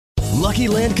Lucky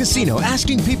Land Casino,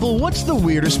 asking people, what's the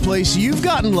weirdest place you've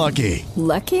gotten lucky?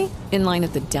 Lucky? In line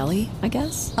at the deli, I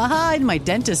guess? Aha, in my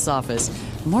dentist's office.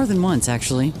 More than once,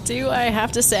 actually. Do I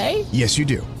have to say? Yes, you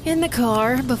do. In the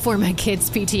car before my kids'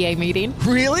 PTA meeting.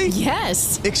 Really?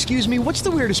 Yes. Excuse me, what's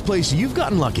the weirdest place you've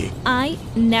gotten lucky? I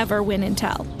never win and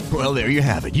tell. Well, there you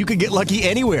have it. You can get lucky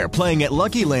anywhere, playing at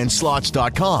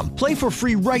LuckyLandSlots.com. Play for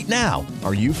free right now.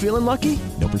 Are you feeling lucky?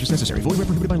 No purchase necessary. Void where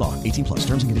prohibited by law. 18 plus.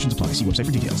 Terms and conditions apply. See website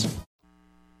for details.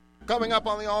 Coming up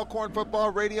on the Alcorn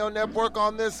Football Radio Network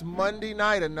on this Monday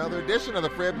night, another edition of the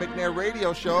Fred McNair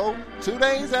Radio Show. 2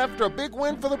 days after a big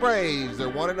win for the Braves. They're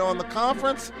 1-0 in the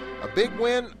conference. A big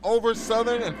win over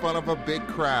Southern in front of a big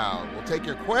crowd. We'll take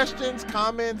your questions,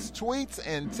 comments, tweets,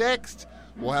 and text.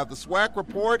 We'll have the SWAC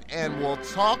report, and we'll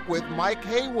talk with Mike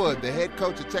Haywood, the head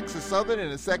coach of Texas Southern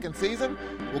in his second season.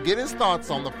 We'll get his thoughts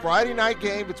on the Friday night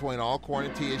game between Alcorn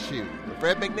and TSU. The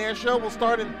Fred McNair Show will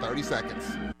start in 30 seconds.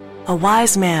 A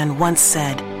wise man once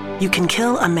said, "You can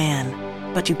kill a man,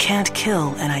 but you can't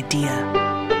kill an idea."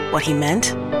 What he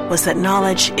meant was that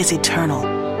knowledge is eternal.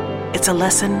 It's a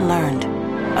lesson learned,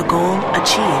 a goal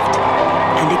achieved,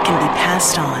 and it can be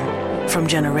passed on from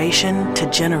generation to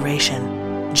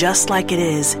generation, just like it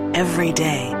is every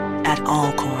day at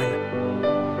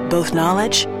Alcorn. Both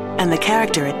knowledge and the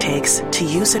character it takes to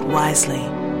use it wisely.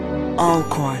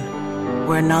 Alcorn,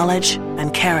 where knowledge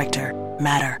and character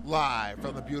matter. Live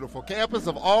from the beautiful campus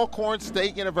of Alcorn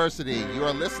State University, you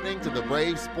are listening to the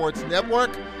Brave Sports Network.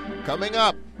 Coming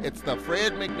up, it's the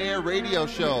Fred McNair Radio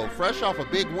Show. Fresh off a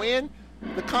big win,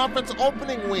 the conference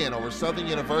opening win over Southern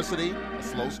University. A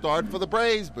slow start for the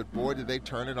Braves, but boy, did they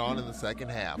turn it on in the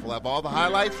second half. We'll have all the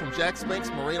highlights from Jack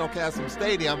Spinks Moreno Casem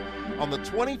Stadium on the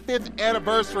 25th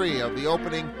anniversary of the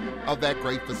opening of that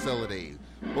great facility.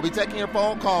 We'll be taking your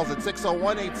phone calls at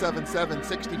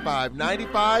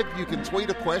 601-877-6595. You can tweet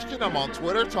a question. I'm on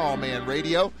Twitter, Tallman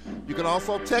Radio. You can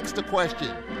also text a question.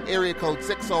 Area code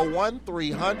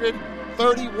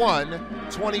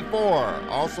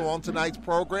 601-300-3124. Also on tonight's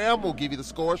program, we'll give you the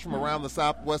scores from around the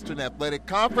Southwestern Athletic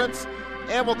Conference.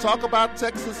 And we'll talk about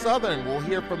Texas Southern. We'll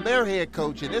hear from their head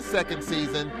coach in his second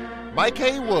season, Mike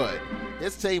Haywood.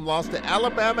 His team lost to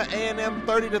Alabama A&M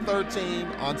 30-13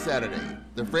 on Saturday.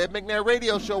 The Fred McNair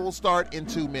Radio Show will start in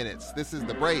 2 minutes. This is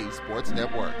the Brave Sports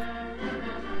Network.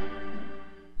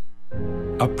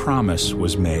 A promise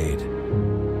was made.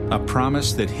 A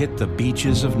promise that hit the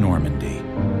beaches of Normandy.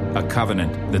 A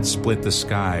covenant that split the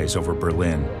skies over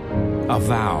Berlin. A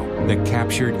vow that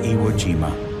captured Iwo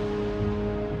Jima.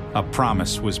 A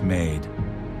promise was made.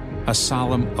 A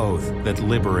solemn oath that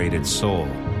liberated Seoul.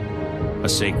 A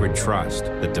sacred trust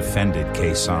that defended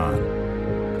Quezon.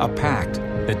 A pact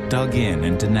that dug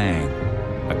in Da Nang.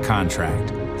 A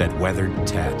contract that weathered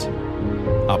Tet.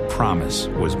 A promise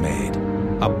was made.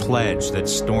 A pledge that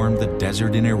stormed the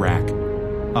desert in Iraq.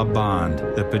 A bond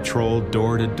that patrolled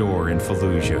door to door in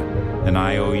Fallujah. An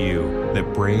IOU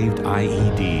that braved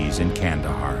IEDs in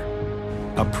Kandahar.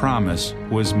 A promise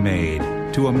was made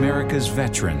to America's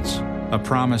veterans. A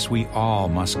promise we all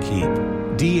must keep.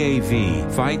 DAV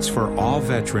fights for all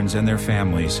veterans and their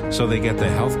families so they get the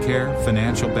health care,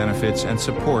 financial benefits, and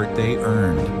support they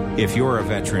earned. If you're a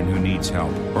veteran who needs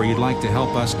help or you'd like to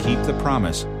help us keep the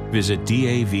promise, visit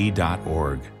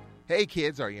DAV.org. Hey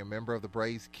kids, are you a member of the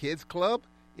Braves Kids Club?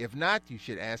 If not, you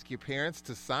should ask your parents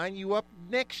to sign you up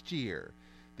next year.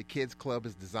 The Kids Club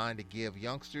is designed to give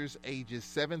youngsters ages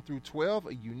 7 through 12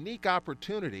 a unique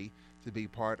opportunity to be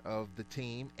part of the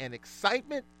team and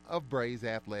excitement of Braves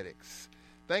athletics.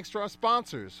 Thanks to our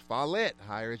sponsors, Follett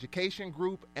Higher Education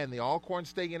Group and the Alcorn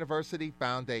State University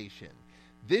Foundation.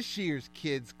 This year's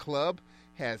Kids Club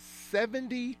has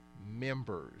 70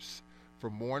 members. For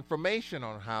more information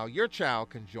on how your child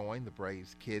can join the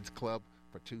Braves Kids Club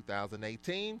for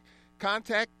 2018,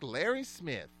 contact Larry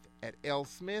Smith at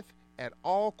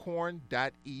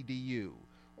lsmith@alcorn.edu,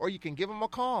 or you can give him a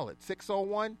call at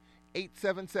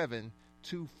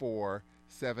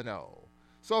 601-877-2470.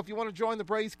 So if you want to join the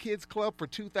Braves Kids Club for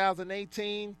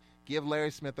 2018, give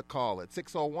Larry Smith a call at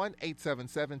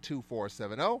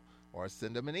 601-877-2470 or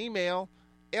send him an email,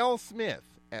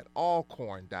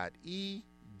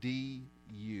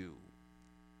 lsmith@alcorn.edu.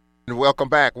 And welcome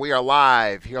back. We are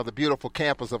live here on the beautiful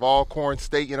campus of Alcorn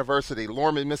State University,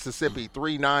 Lorman, Mississippi,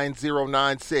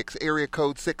 39096, area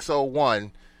code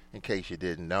 601, in case you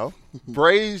didn't know.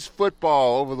 Braves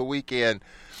football over the weekend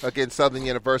against Southern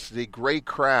University. Great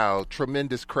crowd,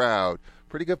 tremendous crowd.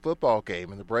 Pretty good football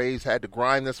game, and the Braves had to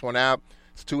grind this one out.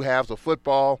 It's 2 halves of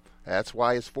football. That's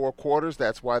why it's 4 quarters.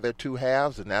 That's why they're 2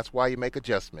 halves, and that's why you make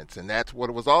adjustments. And that's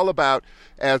what it was all about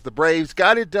as the Braves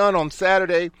got it done on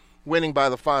Saturday, winning by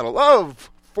the final of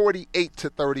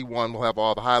 48-31. We'll have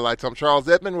all the highlights. I'm Charles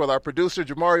Edmond with our producer,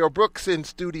 Jamario Brooks, in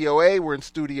Studio A. We're in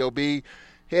Studio B.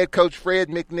 Head coach Fred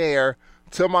McNair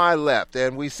to my left.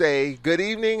 And we say good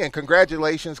evening and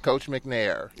congratulations, Coach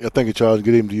McNair. Yeah, thank you, Charles.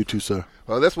 Good evening to you too, sir.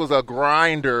 Well, this was a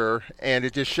grinder, and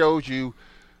it just shows you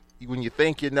when you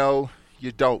think you know,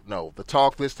 you don't know. The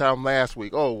talk this time last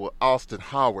week, will Austin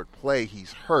Howard play?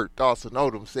 He's hurt. Dawson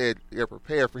Odom said they're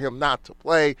prepared for him not to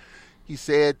play. He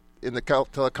said in the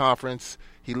teleconference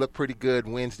he looked pretty good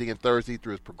Wednesday and Thursday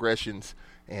through his progressions,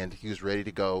 and he was ready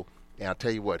to go. And I'll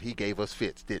tell you what, he gave us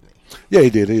fits, didn't he? Yeah, he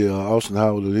did. Austin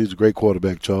Howard, he's a great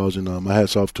quarterback, Charles, and my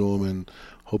hat's off to him, and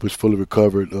hope he's fully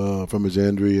recovered from his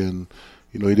injury. And,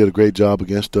 he did a great job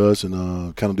against us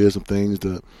and kind of did some things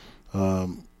that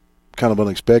kind of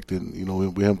unexpected,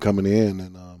 with him coming in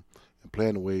and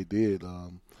playing the way he did.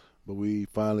 But we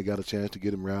finally got a chance to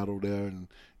get him rattled there and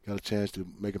got a chance to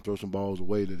make him throw some balls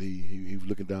away that he was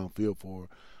looking downfield for.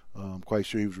 I'm quite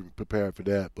sure he was prepared for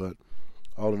that. But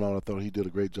all in all, I thought he did a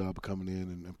great job of coming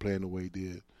in and playing the way he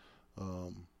did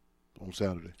on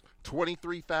Saturday.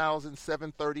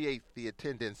 23,738 the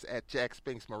attendance at Jack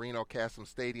Spinks Marino Casem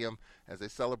Stadium as they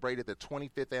celebrated the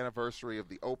 25th anniversary of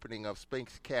the opening of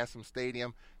Spinks Casem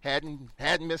Stadium. Hadn't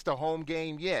missed a home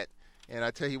game yet. And I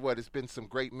tell you what, it's been some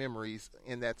great memories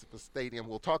in that stadium.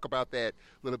 We'll talk about that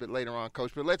a little bit later on,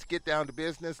 Coach. But let's get down to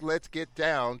business. Let's get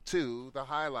down to the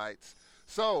highlights.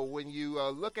 So when you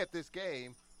look at this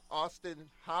game, Austin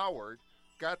Howard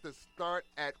got the start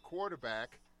at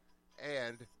quarterback,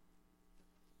 and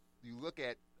you look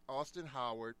at Austin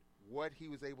Howard, what he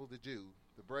was able to do.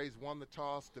 The Braves won the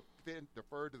toss,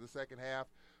 deferred to the second half.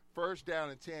 First down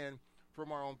and 10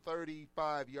 from our own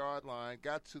 35-yard line,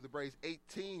 got to the Braves'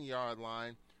 18-yard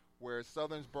line, where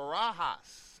Southern's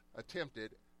Barajas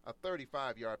attempted a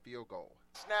 35-yard field goal.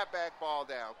 Snapback ball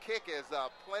down. Kick is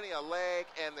up. Plenty of leg,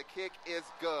 and the kick is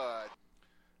good.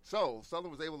 So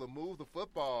Southern was able to move the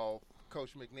football,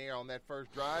 Coach McNair, on that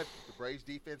first drive. The Braves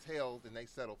defense held, and they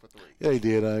settled for 3. Yeah, he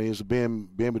did. It's a bend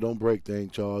but don't break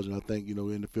thing, Charles. And I think,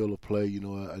 in the field of play,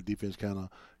 our defense kind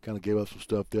of gave up some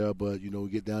stuff there. But, we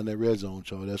get down that red zone,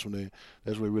 Charles. That's when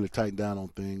they really tighten down on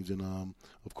things. And,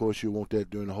 of course, you want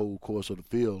that during the whole course of the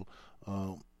field,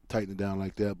 tighten it down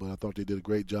like that. But I thought they did a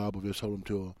great job of just holding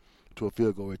to a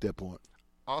field goal at that point.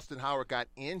 Austin Howard got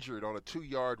injured on a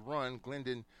 2-yard run.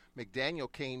 Glendon McDaniel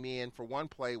came in for one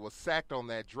play, was sacked on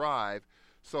that drive,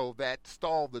 so that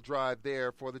stalled the drive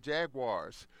there for the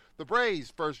Jaguars. The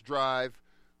Braves' first drive,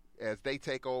 as they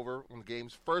take over on the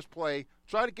game's first play,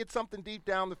 try to get something deep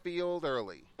down the field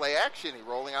early. Play action, he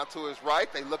rolling out to his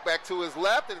right. They look back to his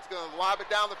left, and it's going to lob it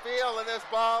down the field, and this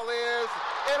ball is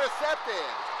intercepted.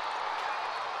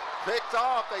 Picked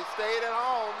off. They stayed at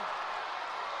home.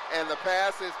 And the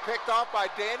pass is picked off by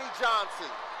Danny Johnson.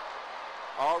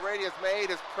 Already has made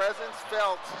his presence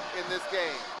felt in this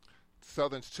game.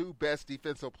 Southern's two best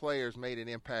defensive players made an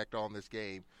impact on this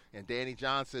game. And Danny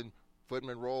Johnson,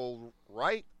 footman rolled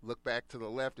right, looked back to the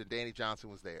left, and Danny Johnson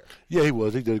was there. Yeah, he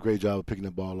was. He did a great job of picking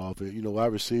the ball off. Our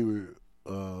receiver,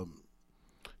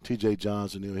 T.J.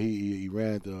 Johnson, he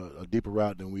ran a deeper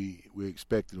route than we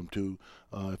expected him to.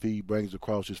 If he brings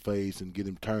across his face and get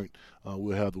him turned,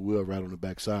 we'll have the wheel right on the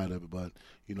backside of it. But,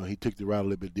 he took the route a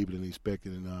little bit deeper than he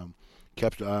expected and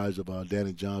captured the eyes of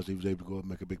Danny Johnson. He was able to go up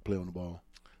and make a big play on the ball.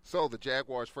 So the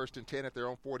Jaguars 1st and 10 at their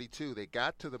own 42. They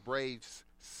got to the Braves'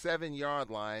 7-yard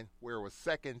line where it was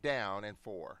 2nd down and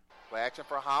 4. Play action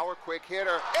for Howard, quick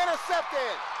hitter,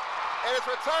 intercepted! And it's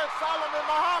returned Solomon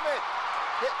Muhammad.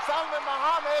 Solomon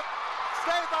Muhammad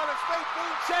stays on his feet,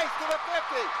 being chased to the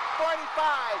 50, 45,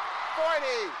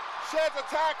 40, sheds a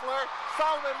tackler.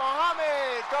 Solomon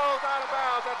Muhammad goes out of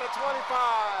bounds at the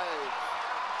 25.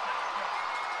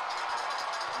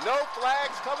 No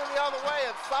flags coming the other way,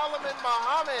 and Solomon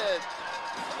Muhammad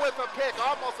with a pick,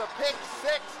 almost a pick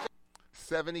 6.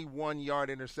 71-yard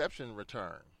interception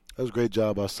return. That was a great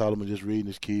job by Solomon, just reading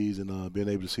his keys and being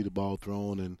able to see the ball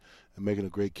thrown and making a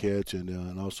great catch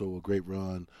and also a great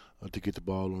run to get the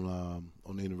ball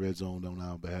on the red zone on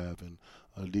our behalf. And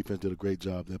the defense did a great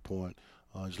job at that point.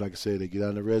 Just like I said, they get out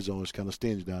in the red zone. It's kind of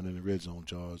stingy down in the red zone,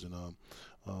 Charles.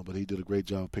 But he did a great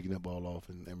job picking that ball off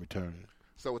and returning it.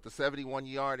 So with the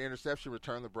 71-yard interception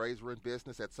return, the Braves were in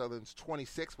business at Southern's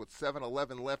 26 with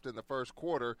 7:11 left in the first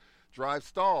quarter. Drive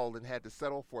stalled and had to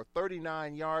settle for a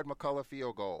 39-yard McCullough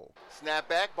field goal. Snap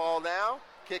back, ball now.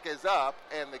 Kick is up,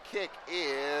 and the kick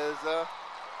is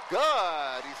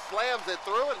good. He slams it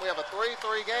through, and we have a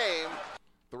 3-3 game.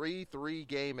 3-3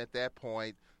 game at that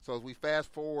point. So as we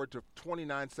fast forward to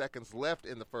 29 seconds left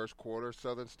in the first quarter,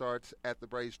 Southern starts at the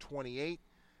Braves' 28,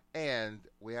 and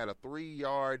we had a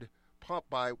 3-yard pump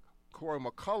by Corey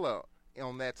McCullough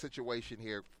on that situation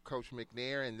here, Coach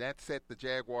McNair, and that set the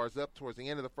Jaguars up towards the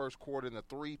end of the first quarter in the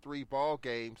 3-3 ball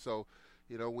game. So,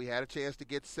 we had a chance to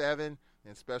get 7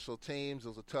 in special teams. It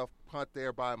was a tough punt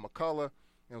there by McCullough.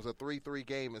 It was a 3-3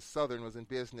 game as Southern was in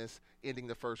business, ending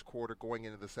the first quarter, going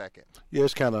into the second. Yeah,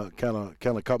 it's kind of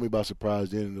caught me by surprise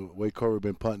then, the way Corey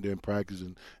been punting there in practice,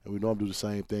 and we normally do the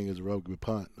same thing as a rugby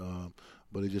punt,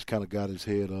 but he just kind of got his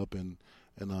head up and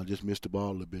just missed the ball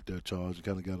a little bit there, Charles. He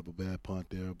kind of got up a bad punt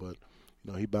there, but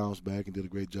he bounced back and did a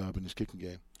great job in his kicking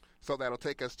game. So that'll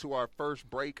take us to our first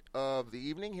break of the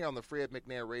evening here on the Fred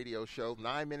McNair Radio Show.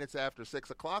 9 minutes after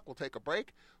 6 o'clock, we'll take a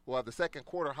break. We'll have the second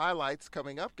quarter highlights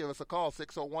coming up. Give us a call,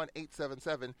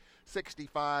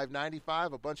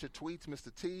 601-877-6595. A bunch of tweets,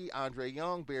 Mr. T, Andre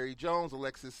Young, Barry Jones,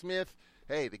 Alexis Smith.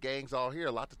 Hey, the gang's all here.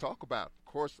 A lot to talk about. Of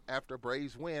course, after a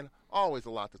Braves win, always a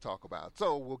lot to talk about.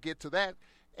 So we'll get to that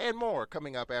and more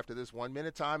coming up after this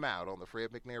 1-minute timeout on the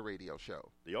Fred McNair Radio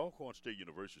Show. The Alcorn State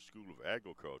University School of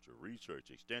Agriculture,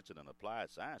 Research, Extension, and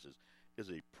Applied Sciences is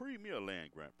a premier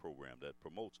land-grant program that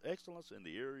promotes excellence in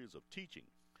the areas of teaching,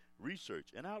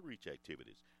 research, and outreach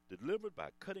activities delivered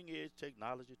by cutting-edge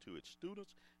technology to its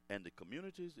students and the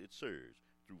communities it serves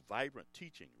through vibrant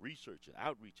teaching, research, and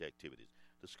outreach activities.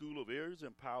 The School of Areas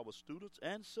empowers students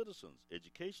and citizens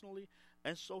educationally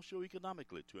and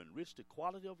socioeconomically to enrich the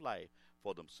quality of life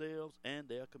for themselves and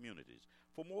their communities.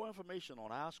 For more information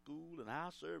on our school and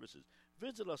our services,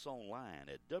 visit us online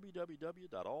at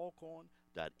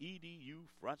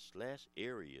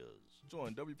www.alcorn.edu/areas.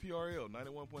 Join WPRL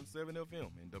 91.7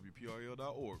 FM and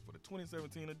WPRL.org for the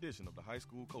 2017 edition of the High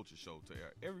School Coaches Show to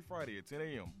air every Friday at 10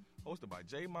 a.m. Hosted by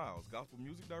Jay Miles, Gospel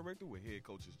Music Director, with head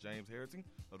coaches James Harrington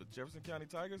of the Jefferson County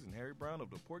Tigers and Harry Brown of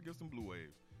the Port Gibson Blue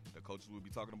Waves. The coaches will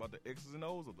be talking about the X's and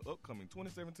O's of the upcoming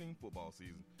 2017 football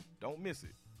season. Don't miss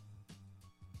it.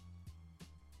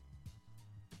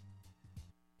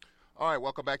 All right,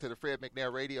 welcome back to the Fred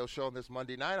McNair Radio Show on this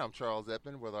Monday night. I'm Charles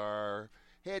Eppin with our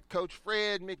head coach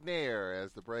Fred McNair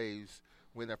as the Braves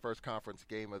win their first conference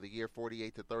game of the year,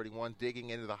 48-31, digging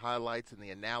into the highlights and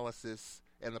the analysis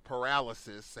and the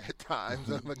paralysis at times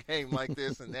of a game like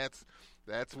this, and that's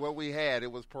what we had.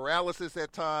 It was paralysis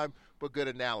at time, but good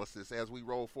analysis as we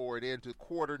roll forward into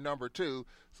quarter number 2.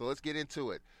 So let's get into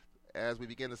it. As we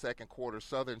begin the second quarter,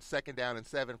 Southern 2nd down and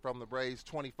 7 from the Braves,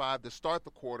 25 to start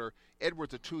the quarter.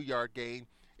 Edwards a 2-yard gain.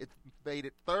 It made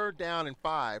it 3rd down and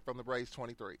 5 from the Braves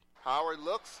 23. Howard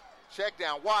looks, check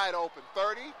down, wide open,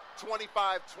 30,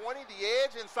 25, 20, the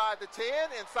edge, inside the 10,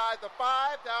 inside the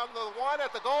 5, down to the 1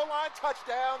 at the goal line,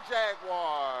 touchdown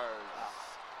Jaguars.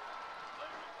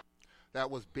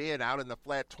 That was Ben out in the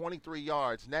flat, 23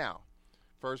 yards. Now,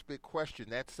 first big question,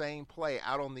 that same play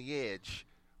out on the edge,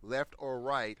 left or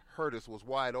right, Hurtis was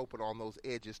wide open on those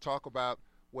edges. Talk about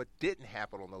what didn't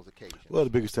happen on those occasions. Well, the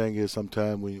biggest thing is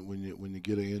sometimes when you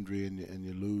get an injury and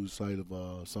you lose sight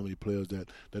of some of your players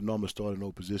that normally start in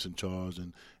no position, Charles,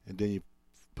 and then you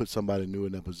put somebody new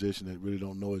in that position that really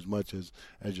don't know as much as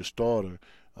your starter,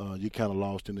 you kind of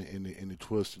lost in the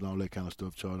twist and all that kind of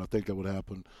stuff, Charles. I think that would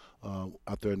happen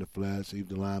out there in the flats.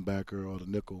 Even the linebacker or the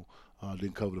nickel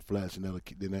didn't cover the flats in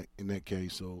that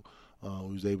case, so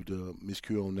we was able to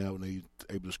miscue on that when they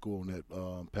able to score on that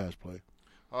pass play.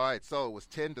 All right, so it was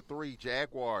 10-3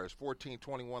 Jaguars,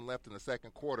 14:21 left in the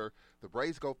second quarter. The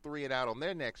Braves go 3 and out on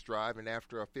their next drive, and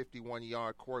after a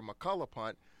 51-yard Corey McCullough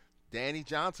punt, Danny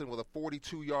Johnson with a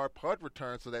 42-yard punt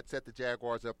return, so that set the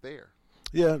Jaguars up there.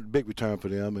 Yeah, big return for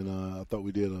them, and I thought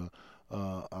we did a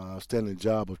outstanding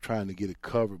job of trying to get it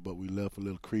covered, but we left a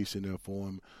little crease in there for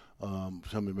him,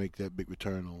 to make that big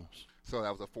return on us. So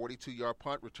that was a 42-yard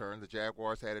punt return. The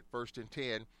Jaguars had it 1st and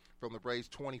 10 from the Braves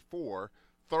 24.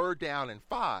 3rd down and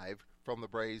 5 from the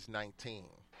Braves 19.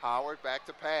 Howard back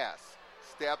to pass.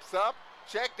 Steps up,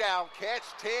 check down, catch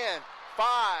 10, 5,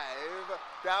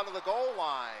 down to the goal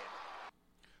line.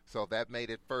 So that made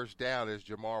it 1st down as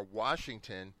Jamar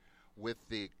Washington with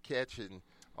the catch, and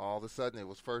all of a sudden it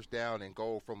was 1st down and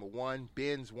goal from the 1.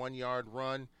 Ben's 1-yard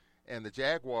run, and the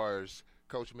Jaguars,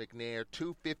 Coach McNair,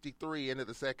 2:53 into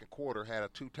the second quarter, had a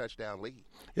 2-touchdown lead.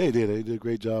 Yeah, he did. He did a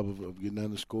great job of getting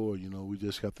on the score. You know, we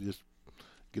just have to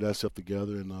get ourselves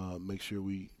together and make sure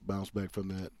we bounce back from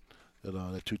that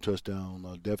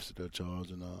 2-touchdown deficit there, Charles,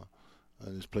 and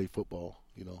just play football,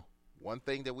 you know. One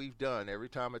thing that we've done, every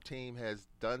time a team has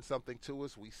done something to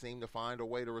us, we seem to find a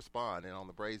way to respond. And on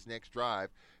the Braves' next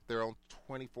drive, they're on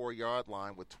 24-yard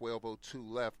line with 12:02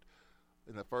 left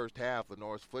in the first half.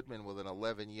 Lenore's Footman with an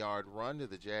 11-yard run to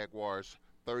the Jaguars'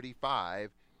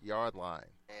 35-yard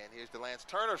line. And here's DeLance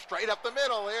Turner straight up the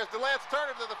middle. Here's DeLance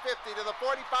Turner to the 50, to the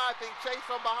 45, being chased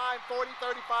from behind, 40,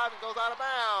 35, and goes out of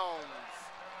bounds.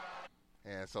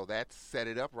 And so that set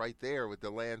it up right there with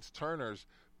DeLance Turner's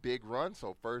big run.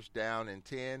 So first down and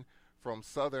 10 from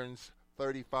Southern's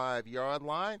 35-yard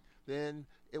line. Then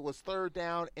it was third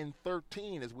down and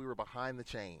 13 as we were behind the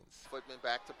chains. Footman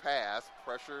back to pass,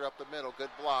 pressured up the middle, good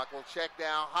block. Will check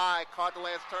down high, caught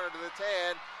DeLance Turner to the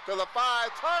 10, to the 5.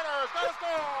 Turner's going to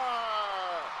score!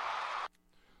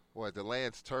 Boy,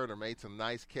 DeLance Turner made some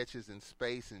nice catches in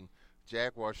space, and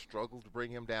Jaguars struggled to bring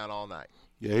him down all night.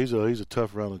 Yeah, he's a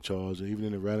tough runner, Charles. Even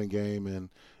in the running game, and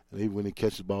even when he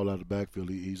catches the ball out of the backfield,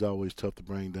 he's always tough to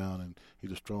bring down, and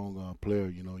he's a strong player.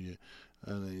 And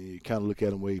you kind of look at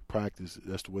him the way he practices.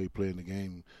 That's the way he plays in the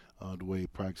game. The way he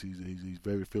practices, he's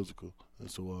very physical, and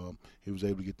so he was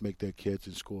able to make that catch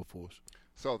and score for us.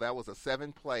 So that was a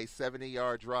 7-play,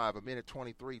 70-yard drive, a minute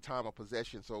 23 time of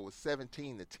possession. So it was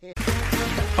 17-10.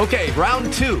 Okay,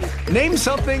 round 2. Name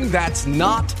something that's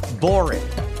not boring.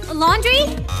 A laundry?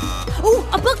 Ooh,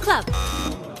 a book club.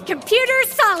 Computer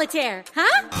solitaire,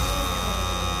 huh?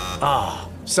 Ah,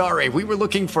 oh, sorry. We were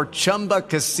looking for Chumba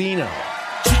Casino.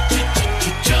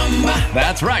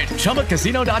 That's right.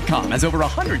 ChumbaCasino.com has over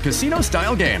 100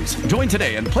 casino-style games. Join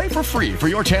today and play for free for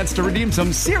your chance to redeem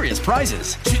some serious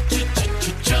prizes.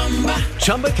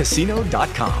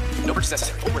 ChumbaCasino.com. No purchase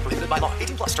necessary. Void where prohibited by law.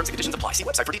 18+ terms and conditions apply. See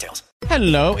website for details.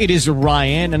 Hello, it is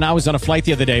Ryan, and I was on a flight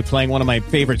the other day playing one of my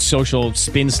favorite social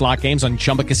spin slot games on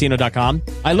ChumbaCasino.com.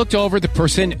 I looked over at the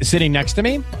person sitting next to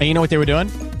me, and you know what they were doing?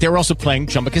 They were also playing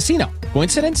Chumba Casino.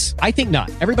 Coincidence? I think not.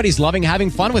 Everybody's loving having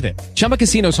fun with it. Chumba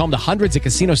Casino is home to hundreds of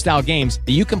casino-style games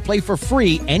that you can play for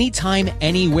free anytime,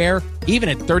 anywhere, even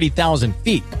at 30,000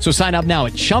 feet. So sign up now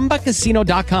at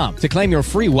ChumbaCasino.com to claim your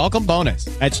free welcome bonus.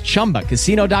 That's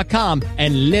ChumbaCasino.com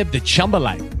and live the Chumba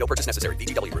life. No purchase necessary.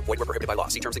 VGW. Void where prohibited by law.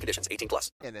 See terms and conditions.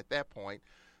 18+. And at that point,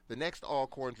 the next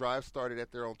Alcorn drive started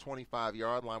at their own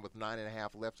 25-yard line with 9.5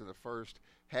 left in the first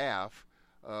half.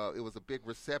 It was a big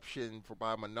reception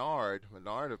by Menard.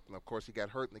 Menard, of course, he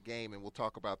got hurt in the game, and we'll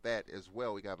talk about that as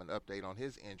well. We got an update on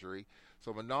his injury.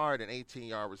 So Menard, an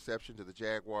 18-yard reception to the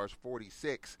Jaguars'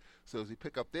 46. So as we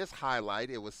pick up this highlight,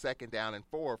 it was second down and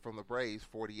 4 from the Braves'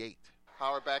 48.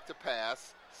 Howard back to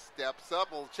pass, steps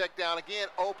up, will check down again,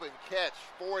 open catch,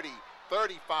 40,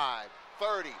 35,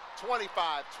 30,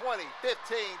 25, 20,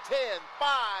 15, 10, 5,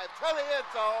 to the end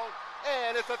zone,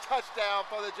 and it's a touchdown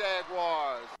for the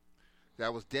Jaguars.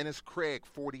 That was Dennis Craig,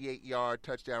 48-yard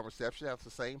touchdown reception. That's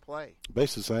the same play.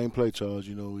 Basically the same play, Charles.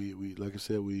 We like I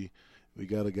said, we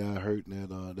got a guy hurt in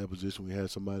that position. We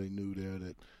had somebody new there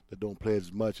that don't play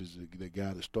as much as the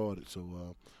guy that started.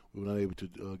 So we were not able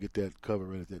to get that cover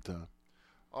right at that time.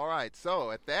 All right,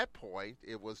 so at that point,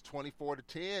 it was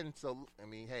 24-10. So, I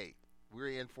mean, hey, we're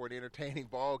in for an entertaining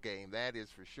ball game. That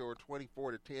is for sure,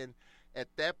 24-10. At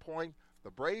that point, the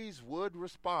Braves would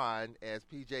respond as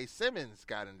P.J. Simmons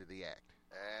got into the act.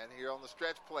 And here on the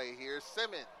stretch play, here's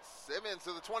Simmons. Simmons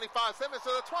to the 25, Simmons to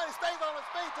the 20, stays on his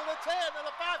feet to the 10, and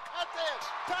the 5, cuts in,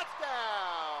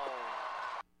 touchdown!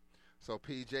 So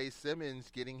P.J.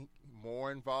 Simmons getting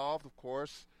more involved, of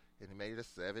course, and he made it a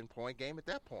 7-point game at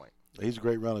that point. He's a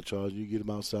great runner, Charles. You get him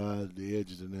outside the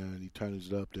edges in there, and he turns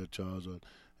it up there, Charles.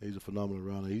 He's a phenomenal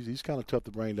runner. He's kind of tough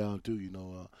to bring down, too,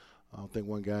 I don't think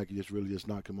one guy can just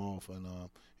knock him off, and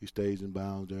he stays in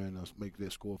bounds there and make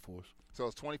that score for us. So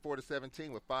it's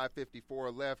 24-17 with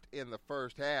 5:54 left in the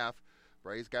first half.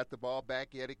 Braves got the ball back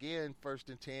yet again,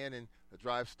 1st and 10, and the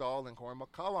drive stalled, and Corey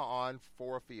McCullough on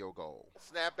for a field goal.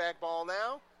 Snapback ball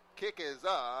now. Kick is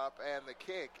up, and the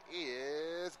kick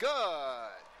is good.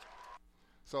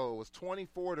 So it was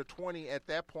 24-20 at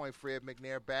that point, Fred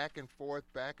McNair, back and forth,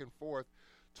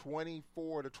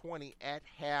 24-20 at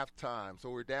halftime. So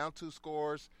we're down 2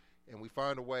 scores, and we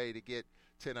find a way to get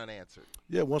 10 unanswered.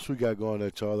 Yeah, once we got going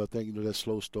there, Charles, I think, that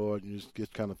slow start, you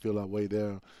just kind of feel our way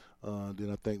there.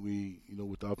 Then I think we,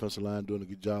 with the offensive line doing a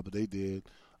good job that they did,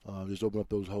 just open up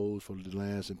those holes for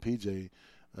Lance and PJ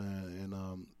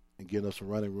and getting us some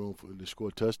running room to score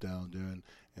a touchdown there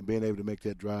and being able to make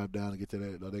that drive down and get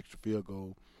that extra field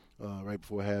goal right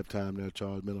before halftime there,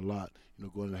 Charles, meant a lot,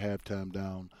 going to halftime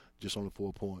down just on the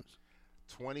 4 points.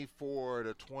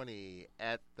 24-20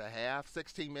 at the half.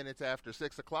 16 minutes after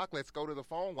 6 o'clock. Let's go to the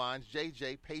phone lines.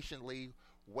 JJ patiently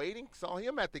waiting. Saw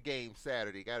him at the game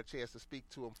Saturday. Got a chance to speak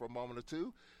to him for a moment or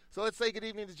two. So let's say good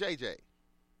evening to JJ.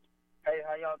 Hey,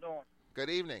 how y'all doing? Good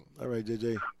evening. All right,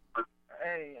 JJ.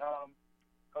 Hey,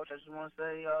 Coach, I just want to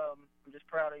say I'm just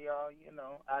proud of y'all.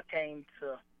 I came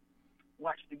to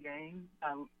watch the game.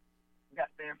 I got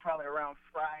there probably around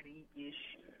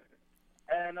Friday-ish.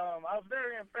 And I was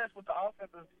very impressed with the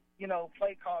offensive,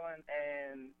 play calling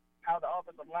and how the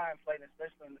offensive line played,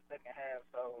 especially in the second half.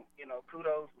 So,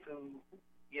 kudos to,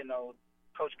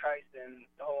 Coach Kice and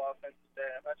the whole offensive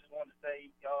staff. I just wanted to say,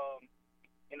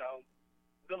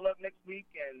 good luck next week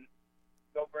and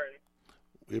go Braves.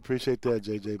 We appreciate that,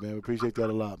 JJ, man. We appreciate that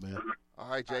a lot, man. All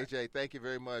right, JJ, thank you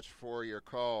very much for your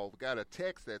call. We got a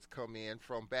text that's come in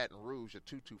from Baton Rouge, a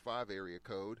 225 area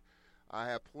code. I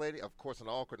have plenty, of course, an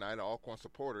Alcorn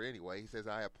supporter anyway. He says,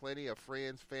 I have plenty of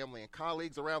friends, family, and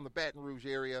colleagues around the Baton Rouge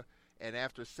area, and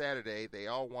after Saturday, they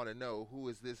all want to know who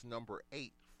is this number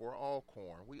 8 for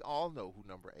Alcorn. We all know who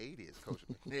number 8 is, Coach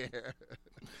McNair.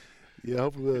 Yeah,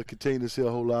 hopefully we'll continue to see a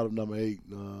whole lot of number 8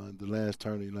 in the last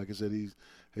tournament. Like I said, he's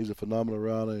a phenomenal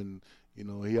rounder, and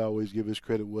he always give his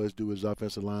credit where it's due his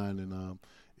offensive line. And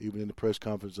even in the press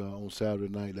conference on Saturday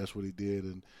night, that's what he did.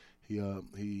 And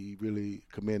he really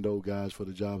commend those guys for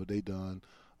the job that they done,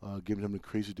 giving him the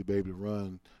creases to be able to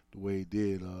run the way he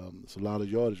did. It's a lot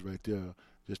of yardage right there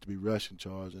just to be rushing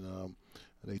charge, and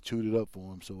they chewed it up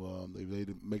for him. So they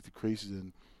make the creases,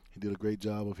 and he did a great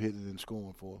job of hitting and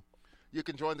scoring for him. You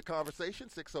can join the conversation,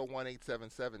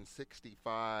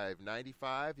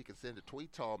 601-877-6595. You can send a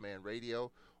tweet, Tall Man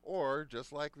Radio, or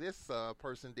just like this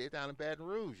person did down in Baton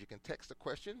Rouge, you can text a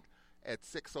question at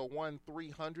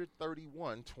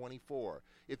 601-300-3124.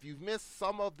 If you've missed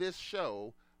some of this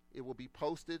show, it will be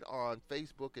posted on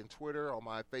Facebook and Twitter, on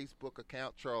my Facebook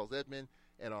account, Charles Edmond,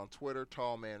 and on Twitter,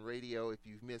 Tall Man Radio, if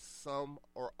you've missed some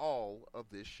or all of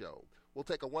this show. We'll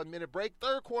take a 1-minute break.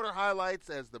 Third quarter highlights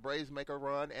as the Braves make a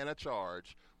run and a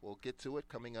charge. We'll get to it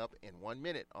coming up in 1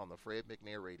 minute on the Fred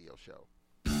McNair Radio Show.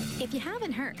 If you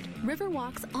haven't heard,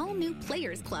 Riverwalk's all-new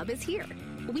Players Club is here.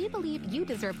 We believe you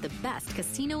deserve the best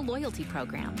casino loyalty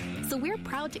program, so we're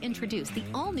proud to introduce the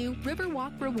all-new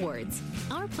Riverwalk Rewards.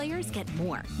 Our players get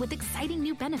more with exciting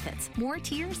new benefits, more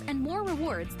tiers, and more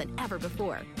rewards than ever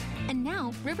before. And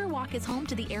now, Riverwalk is home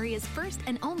to the area's first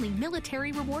and only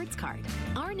military rewards card.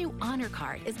 Our new Honor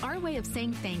Card is our way of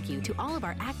saying thank you to all of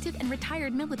our active and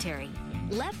retired military.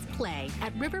 Let's play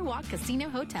at Riverwalk Casino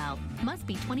Hotel. Must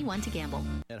be 21 to gamble.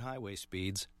 At highway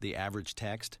speeds, the average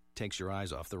text takes your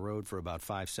eyes off the road for about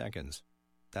 5 seconds.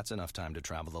 That's enough time to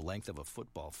travel the length of a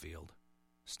football field.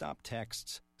 Stop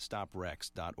texts,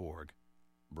 stopwrecks.org.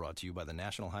 Brought to you by the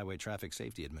National Highway Traffic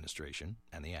Safety Administration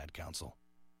and the Ad Council.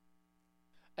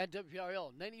 At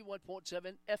WPRL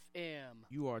 91.7 FM.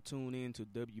 You are tuned in to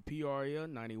WPRL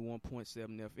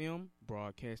 91.7 FM,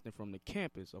 broadcasting from the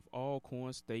campus of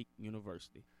Alcorn State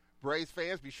University. Braves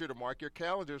fans, be sure to mark your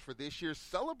calendars for this year's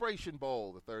Celebration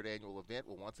Bowl. The third annual event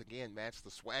will once again match the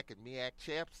SWAC and MEAC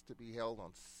champs, to be held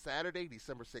on Saturday,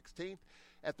 December 16th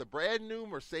at the brand new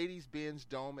Mercedes-Benz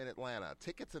Dome in Atlanta.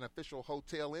 Tickets and official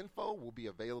hotel info will be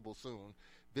available soon.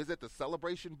 Visit the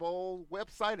Celebration Bowl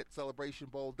website at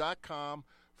celebrationbowl.com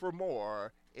for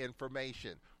more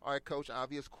information. All right, Coach,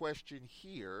 obvious question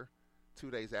here, 2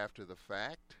 days after the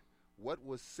fact. What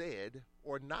was said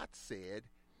or not said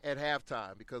at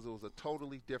halftime, because it was a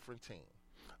totally different team?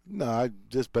 No, I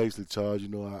just basically charge,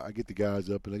 I get the guys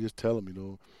up and I just tell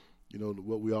them,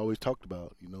 what we always talked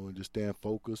about, and just stand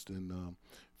focused and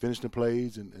finish the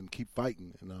plays and keep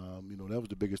fighting. And, that was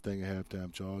the biggest thing at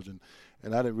halftime, Charles. And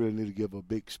I didn't really need to give a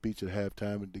big speech at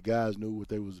halftime. And the guys knew what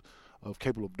they was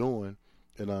capable of doing,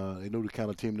 and they knew the kind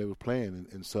of team they were playing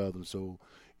in Southern. So,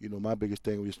 my biggest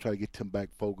thing was just try to get them back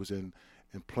focused and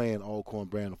playing Alcorn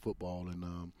brand of football.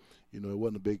 And, it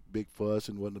wasn't a big fuss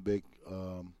and wasn't a big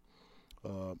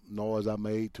noise I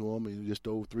made to them. And just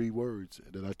those 3 words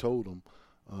that I told them.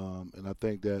 And I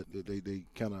think that they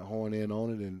kind of horned in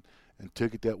on it and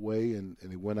took it that way, and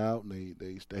they went out and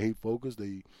they stayed focused.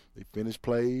 They finished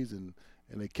plays and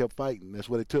they kept fighting. That's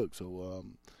what it took. So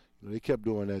they kept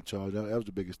doing that, Charge. That was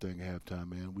the biggest thing at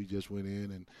halftime, man. We just went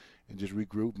in and just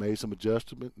regrouped, made some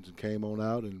adjustments, and came on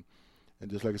out. And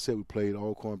just like I said, we played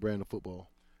Alcorn brand of football.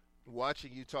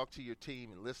 Watching you talk to your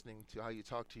team and listening to how you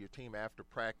talk to your team after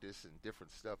practice and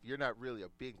different stuff, you're not really a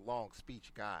big, long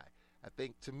speech guy. I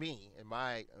think, to me, in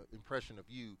my impression of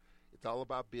you, it's all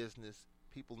about business.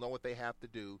 People know what they have to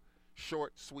do.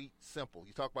 Short, sweet, simple.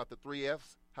 You talk about the 3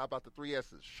 F's. How about the 3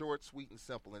 S's? Short, sweet, and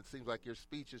simple. And it seems like your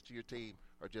speeches to your team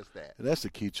are just that. And that's the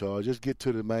key, Charles. Just get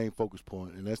to the main focus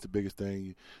point, and that's the biggest thing.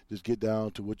 You just get down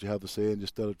to what you have to say, and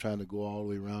instead of trying to go all the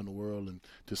way around the world and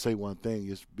to say one thing,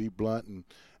 just be blunt, and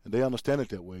they understand it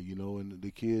that way, and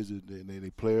the kids, they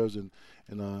players, and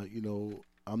I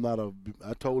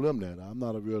told them that I'm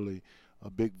not a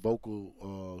big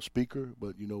vocal speaker,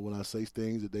 but when I say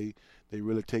things that they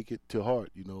really take it to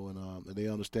heart, and they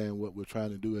understand what we're trying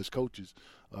to do as coaches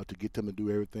to get them to do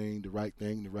everything the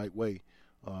right way.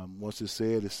 Once it's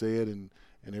said, and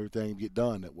everything get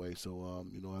done that way. So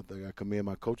I think I commend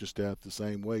my coaching staff the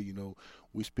same way.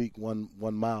 We speak one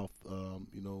mouth.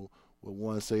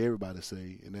 one say, everybody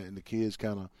say, and the kids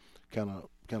kind of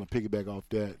piggyback off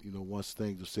that, once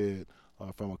things are said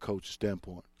from a coach's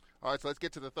standpoint. All right, so let's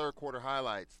get to the third quarter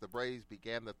highlights. The Braves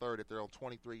began the third at their own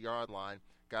 23-yard line,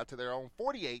 got to their own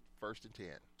 48, 1st and 10.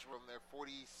 From their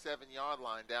 47-yard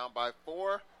line, down by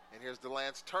 4. And here's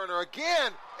DeLance Turner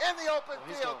again in the open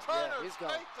field. Turner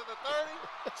straight to the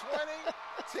 30, 20,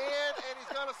 10, and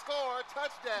he's going to score a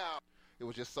touchdown. It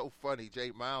was just so funny.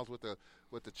 Jay Miles with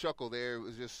the chuckle there. It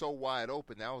was just so wide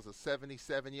open. That was a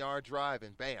 77-yard drive,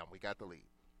 and bam, we got the lead.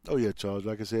 Oh, yeah, Charles.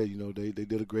 Like I said, they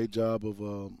did a great job of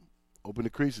opening the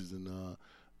creases. And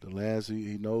DeLance,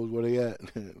 he knows where they at.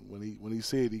 when he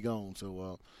see it, he gone.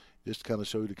 So just to kind of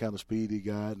show you the kind of speed he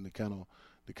got and the kind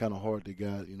of heart they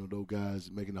got, those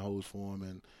guys making the holes for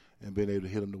him and being able to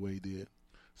hit him the way he did.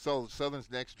 So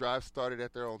Southern's next drive started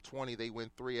at their own 20. They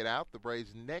went 3 and out. The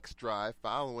Braves' next drive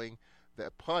following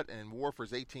that punt and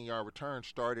Warford's 18-yard return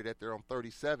started at their own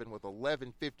 37 with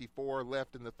 11:54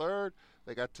 left in the third.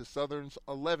 They got to Southern's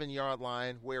 11-yard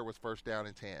line where it was 1st down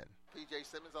and 10. P.J.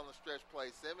 Simmons on the stretch play.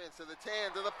 Simmons to the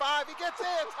 10, to the 5. He gets in.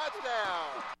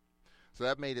 Touchdown. So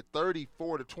that made it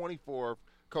 34-24.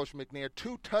 Coach McNair,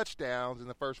 2 touchdowns in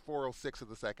the first 4:06 of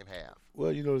the second half.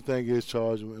 Well, the thing is,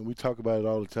 Charles, and we talk about it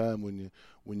all the time,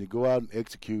 when you go out and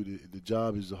execute it, the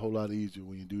job is a whole lot easier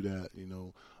when you do that.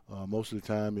 Most of the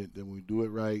time, when we do it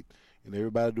right and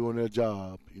everybody doing their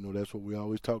job, that's what we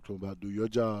always talk to them about. Do your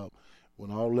job. When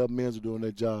all 11 men are doing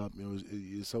their job,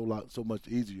 it's so much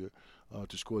easier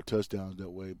to score touchdowns that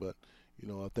way. But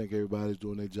I think everybody's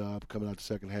doing their job coming out the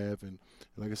second half, and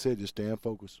like I said, just staying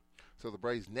focused. So the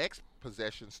Braves' next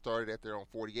possession started at their own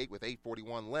 48 with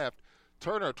 8:41 left.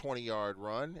 Turner, a 20-yard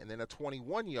run, and then a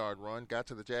 21-yard run got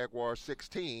to the Jaguars'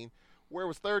 16, where it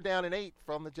was 3rd down and 8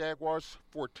 from the Jaguars'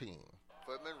 14.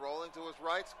 Footman rolling to his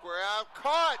right, square out,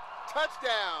 caught,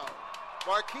 touchdown.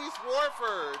 Marquise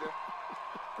Warford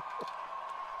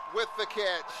with the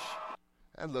catch.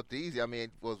 That looked easy. I mean,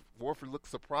 Warford looked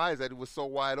surprised that it was so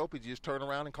wide open. He just turned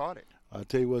around and caught it. I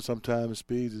tell you what, sometimes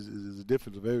speed is the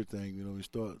difference of everything. You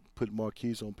start putting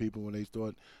marquise on people when they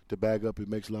start to back up. It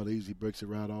makes it a lot easier. He breaks it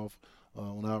right off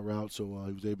on out route, so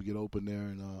he was able to get open there,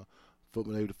 and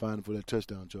Footman able to find him for that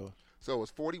touchdown, Charles. So it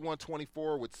was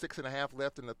 41-24 with 6.5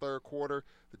 left in the third quarter.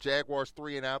 The Jaguars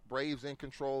 3 and out. Braves in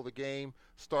control of the game.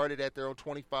 Started at their own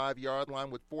 25-yard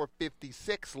line with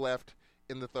 4:56 left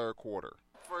in the third quarter.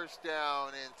 1st down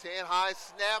and 10, high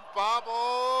snap,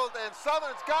 bobbled, and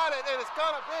Southern's got it, and it's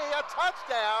going to be a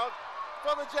touchdown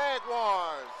for the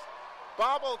Jaguars.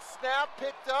 Bobbled snap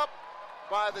picked up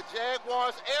by the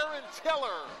Jaguars, Aaron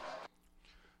Tiller.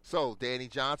 So, Danny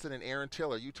Johnson and Aaron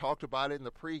Tiller, you talked about it in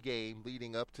the pregame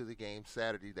leading up to the game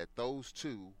Saturday that those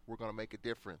two were going to make a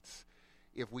difference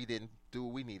if we didn't do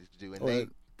what we needed to do.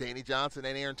 And Danny Johnson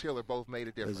and Aaron Tiller both made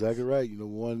a difference. Exactly right.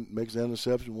 One makes an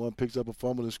interception, one picks up a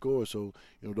fumble and scores. So,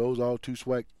 those are all 2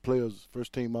 SWAC players,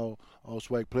 first team all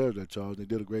SWAC players at Charles. They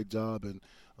did a great job, and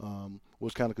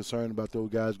was kind of concerned about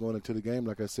those guys going into the game,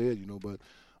 like I said,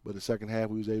 but the second half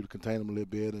we was able to contain them a little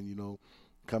bit, and,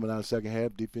 coming out of the second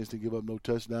half, defense didn't give up no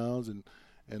touchdowns, and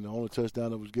the only touchdown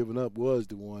that was given up was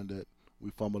the one that we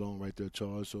fumbled on right there,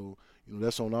 Charles. So,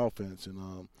 that's on offense,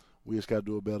 and we just got to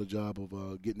do a better job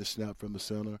of getting the snap from the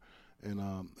center and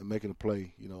making a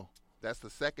play, That's the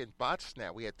second botch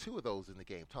snap. We had 2 of those in the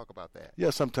game. Talk about that. Yeah,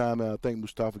 sometimes I think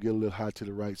Mustafa get a little high to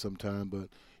the right sometimes, but,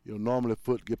 normally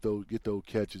Foot get those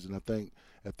catches, and I think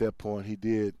at that point he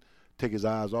did take his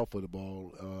eyes off of the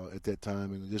ball at that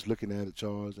time and just looking at it,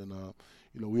 Charles, and,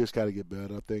 we just got to get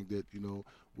better. I think that,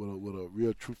 with a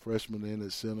real true freshman in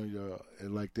at center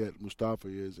and like that Mustafa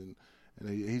is, and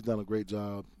he's done a great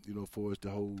job, for us the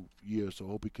whole year. So I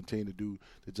hope he continue to do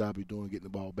the job he's doing, getting the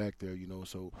ball back there,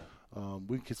 So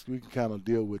we can kind of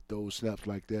deal with those snaps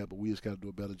like that, but we just got to do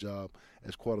a better job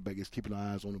as quarterback is keeping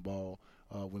our eyes on the ball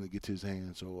when it gets his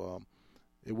hands. So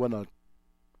it wasn't a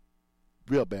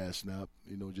real bad snap,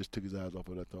 just took his eyes off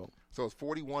of that thought. So it's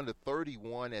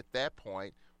 41-31 at that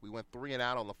point. We went 3 and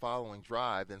out on the following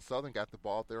drive. Then Southern got the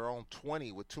ball at their own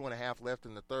 20 with 2.5 left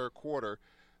in the third quarter.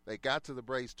 They got to the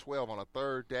Braves 12 on a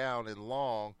 3rd down and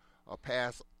long. A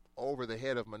pass over the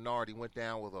head of Menard. He went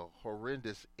down with a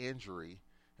horrendous injury.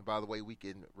 And by the way, we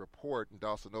can report, and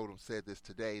Dawson Odom said this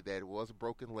today, that it was a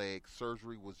broken leg.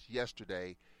 Surgery was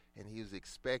yesterday, and he was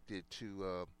expected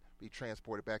to be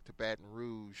transported back to Baton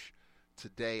Rouge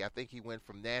today. I think he went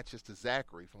from Natchez to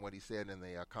Zachary, from what he said in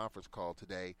the conference call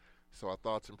today. So our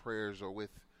thoughts and prayers are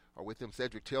with him.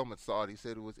 Cedric Tillman saw it. He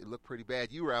said it looked pretty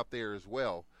bad. You were out there as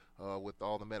well with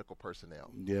all the medical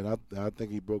personnel. Yeah, and I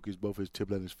think he broke both his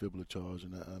tibia and his fibula, Charles.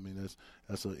 And I mean,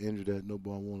 that's an injury that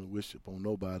nobody want to wish upon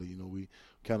nobody. You know, we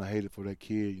kind of hated for that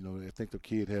kid. You know, I think the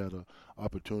kid had an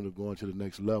opportunity of going to the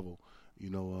next level. You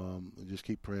know, and just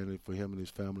keep praying for him and his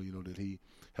family. You know, that he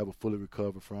have a fully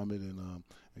recover from it and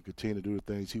continue to do the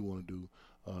things he want to do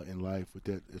in life at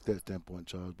that standpoint,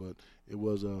 Charles. But it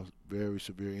was a very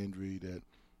severe injury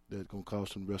that's going to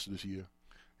cost him the rest of this year.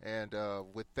 And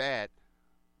with that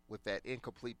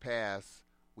incomplete pass,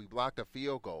 we blocked a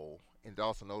field goal, and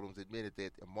Dawson Odoms admitted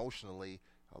that emotionally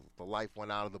the life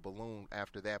went out of the balloon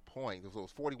after that point. It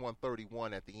was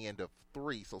 41-31 at the end of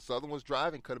 3. So Southern was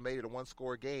driving, could have made it a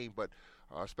one-score game, but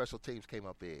our special teams came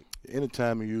up big.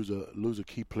 Anytime you lose a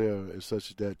key player as such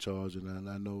as that, Charles, and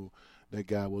I know that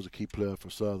guy was a key player for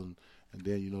Southern, and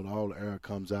then, you know, all the air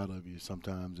comes out of you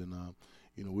sometimes. And,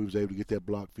 you know, we was able to get that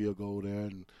blocked field goal there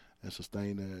and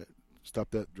sustain that,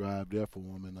 stop that drive there for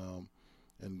him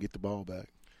and get the ball back.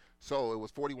 So it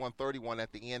was 41-31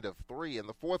 at the end of 3. In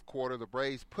the fourth quarter, the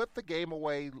Braves put the game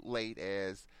away late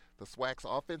as the SWAC's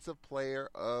Offensive Player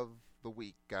of the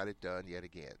Week got it done yet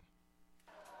again.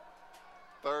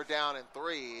 3rd down and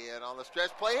 3, and on the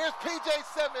stretch play, here's P.J.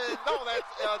 Simmons. No, that's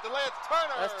Delance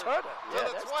Turner. That's Turner. To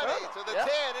the 20, to the 10,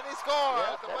 and he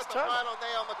scores to put the final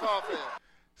nail in the coffin.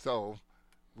 So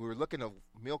we were looking to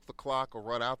milk the clock or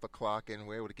run out the clock, and we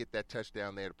were able to get that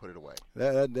touchdown there to put it away.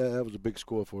 That was a big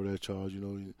score for that, Charles. You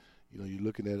know, you're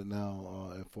looking at it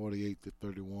now at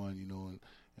 48-31. You know,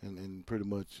 and pretty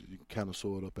much you kind of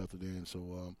saw it up after then. So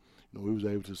you know, we was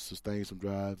able to sustain some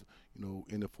drives, you know,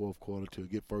 in the fourth quarter to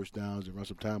get first downs and run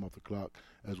some time off the clock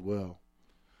as well.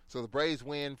 So the Braves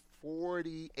win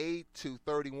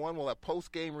 48-31. We'll have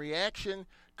post-game reaction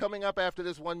coming up after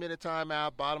this 1-minute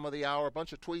timeout, bottom of the hour. A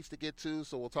bunch of tweets to get to,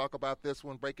 so we'll talk about this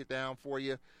one, break it down for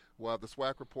you. We'll have the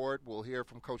SWAC report. We'll hear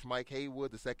from Coach Mike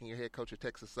Haywood, the second-year head coach of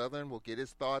Texas Southern. We'll get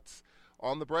his thoughts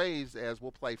on the Braves as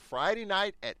we'll play Friday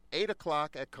night at 8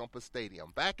 o'clock at Compass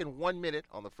Stadium. Back in 1 minute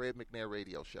on the Fred McNair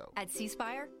Radio Show. At C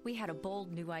Spire, we had a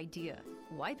bold new idea.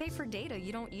 Why pay for data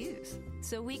you don't use?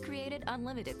 So we created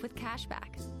Unlimited with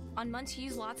cashback. On months you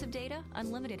use lots of data,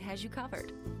 Unlimited has you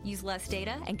covered. Use less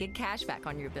data and get cashback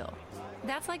on your bill.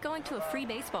 That's like going to a free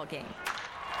baseball game.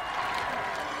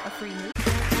 A free movie.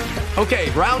 Okay,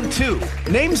 round 2.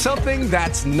 Name something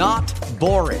that's not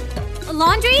boring. A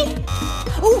laundry?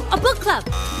 Ooh, a book club.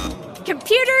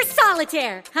 Computer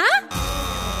solitaire, huh?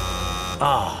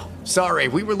 Ah, sorry,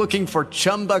 we were looking for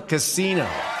Chumba Casino.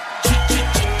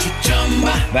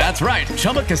 That's right,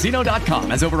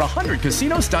 ChumbaCasino.com has over 100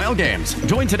 casino-style games.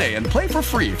 Join today and play for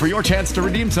free for your chance to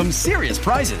redeem some serious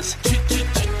prizes.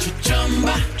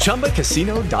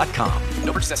 ChumbaCasino.com.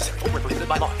 No purchase necessary. Void where prohibited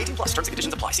by law. 18+ terms and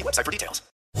conditions apply. See website for details.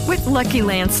 With Lucky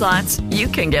Land Slots, you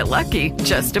can get lucky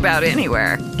just about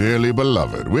anywhere. Dearly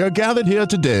beloved, we are gathered here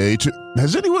today to...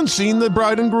 Has anyone seen the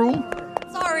bride and groom?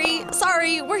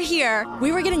 Sorry, we're here.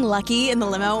 We were getting lucky in the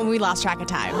limo and we lost track of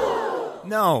time.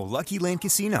 No, Lucky Land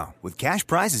Casino, with cash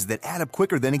prizes that add up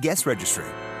quicker than a guest registry.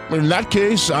 In that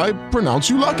case, I pronounce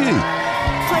you lucky.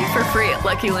 Play for free at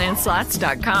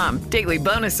LuckyLandSlots.com. Daily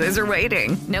bonuses are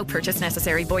waiting. No purchase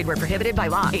necessary. Void where prohibited by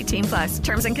law. 18+.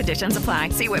 Terms and conditions apply.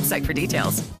 See website for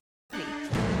details.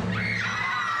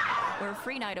 Or a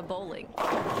free night of bowling.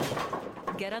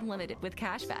 Get Unlimited with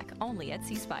cashback only at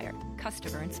C Spire.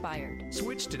 Customer inspired.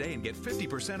 Switch today and get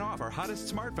 50% off our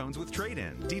hottest smartphones with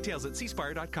trade-in. Details at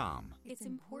cspire.com. It's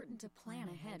important to plan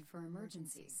ahead for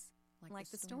emergencies, like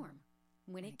the storm.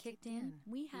 When it kicked in,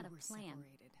 we had a plan.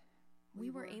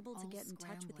 We were able to get in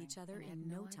touch with each other in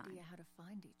no time. How to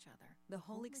find each other. The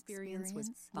whole experience was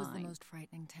the fine. most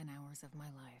frightening 10 hours of my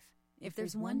life. If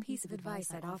there's one piece of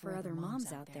advice I'd offer other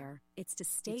moms out there, it's to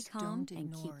stay calm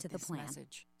and keep to the plan.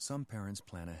 Some parents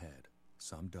plan ahead,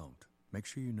 some don't. Make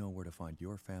sure you know where to find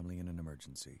your family in an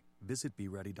emergency. Visit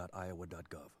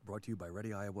beready.iowa.gov. Brought to you by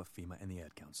Ready Iowa, FEMA, and the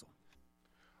Ad Council.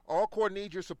 Alcorn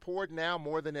needs your support now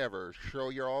more than ever. Show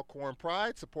your Alcorn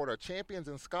pride. Support our champions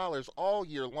and scholars all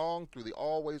year long through the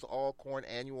Always Alcorn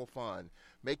Annual Fund.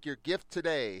 Make your gift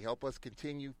today. Help us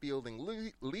continue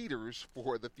fielding leaders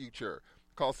for the future.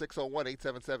 Call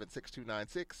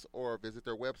 601-877-6296 or visit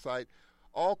their website,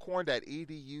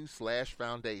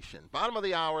 alcorn.edu/foundation. Bottom of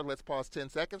the hour, let's pause 10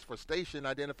 seconds for station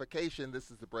identification.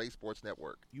 This is the Braves Sports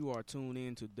Network. You are tuned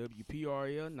in to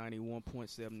WPRL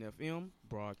 91.7 FM,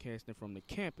 broadcasting from the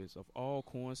campus of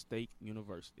Alcorn State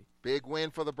University. Big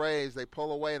win for the Braves. They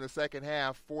pull away in the second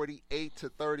half,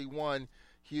 48-31.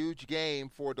 Huge game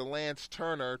for Delance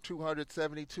Turner,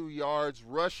 272 yards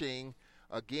rushing.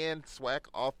 Again, SWAC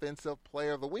Offensive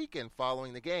Player of the Week. And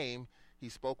following the game, he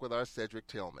spoke with our Cedric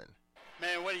Tillman.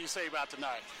 Man, what do you say about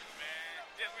tonight?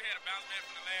 Man, Just we had a bounce back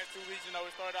from the last 2 weeks. You know,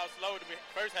 it started out slow the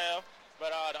first half,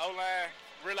 but the O-line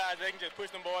realized they can just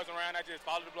push them boys around. I just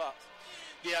followed the blocks.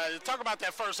 Yeah, talk about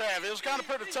that first half. It was kind of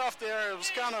pretty tough there. It was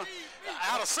kind of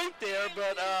out of sync there,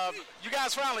 but you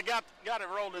guys finally got it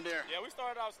rolling there. Yeah, we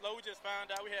started out slow. We just found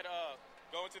out we had to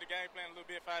go into the game plan a little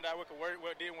bit, find out what could work,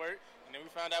 what didn't work, and then we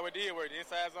found out what did work, the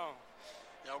inside zone.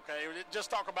 Okay, just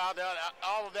talk about that,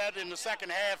 all of that in the second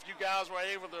half. You guys were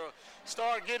able to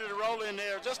start getting it rolling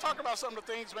there. Just talk about some of the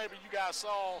things maybe you guys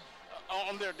saw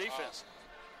on their defense.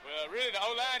 Well, really, the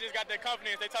O-line just got that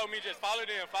confidence. They told me just follow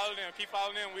them, keep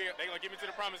following them. They're going to get me to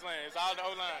the promised land. It's all the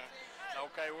O-line.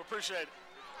 Okay, we appreciate it.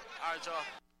 All right, y'all.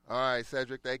 All right,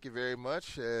 Cedric, thank you very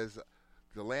much. As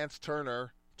Lance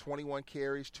Turner, 21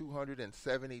 carries,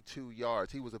 272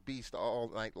 yards. He was a beast all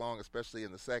night long, especially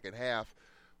in the second half.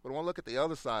 But I want to look at the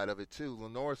other side of it, too.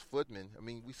 Lenore's Footman, I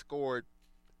mean, we scored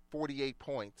 48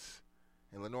 points.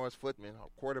 And Lenore's Footman, our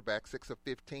quarterback, 6 of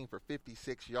 15 for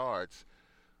 56 yards.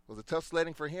 Was it tough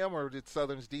sledding for him, or did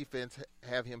Southern's defense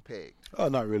have him pegged? Oh,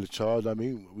 not really, Charles. I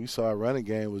mean, we saw our running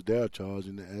game was there, Charles,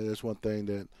 and that's one thing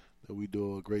that we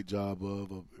do a great job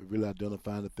of really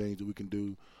identifying the things that we can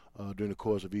do during the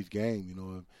course of each game. You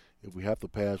know, if we have to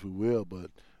pass, we will, but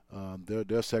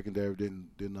their secondary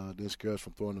didn't scare us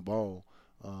from throwing the ball.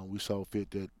 We saw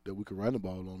fit that we could run the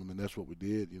ball on them, and that's what we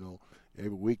did. You know, every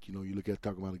week, you know, you look at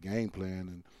talking about a game plan,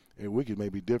 and every week it may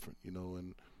be different. You know,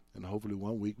 and hopefully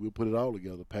one week we'll put it all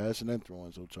together, passing and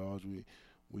throwing. So, Charles,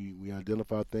 we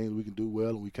identify things we can do well,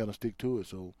 and we kind of stick to it.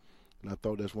 So, and I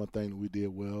thought that's one thing that we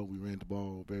did well. We ran the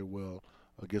ball very well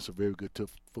against a very good,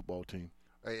 tough football team.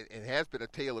 It has been a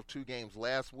tale of two games.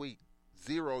 Last week,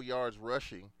 0 yards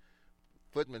rushing.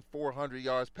 Footman, 400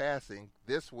 yards passing.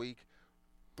 This week,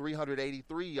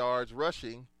 383 yards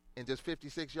rushing and just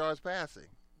 56 yards passing.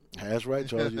 That's right,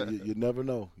 Charles. you never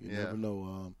know. You never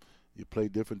know. You play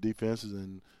different defenses,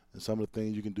 and some of the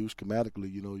things you can do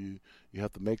schematically, you know, you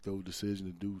have to make those decisions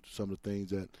and do some of the things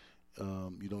that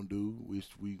you don't do.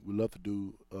 We love to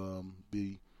do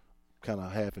be kind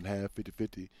of half and half,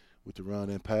 50-50 with the run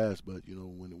and pass, but, you know,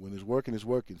 when it's working, it's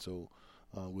working. So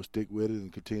we'll stick with it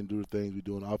and continue to do the things we're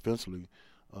doing offensively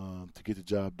to get the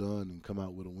job done and come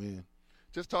out with a win.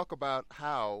 Just talk about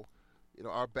how, you know,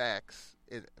 our backs,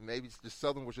 maybe the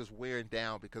Southern was just wearing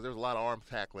down because there's a lot of arm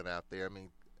tackling out there. I mean,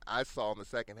 I saw in the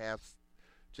second half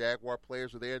Jaguar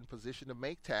players were there in position to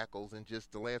make tackles, and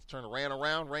just Lance Turner ran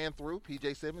around, ran through.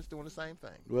 P.J. Simmons doing the same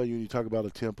thing. Well, you talk about a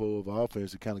tempo of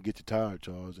offense to kind of get you tired,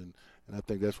 Charles, and I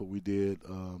think that's what we did,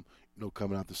 you know,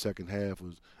 coming out the second half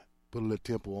was put a little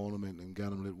tempo on them and got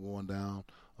them a little worn down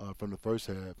from the first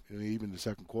half. And even the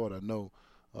second quarter, I know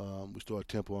we started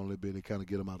tempo on a little bit and kind of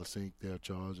get them out of sync there,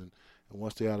 Charles. And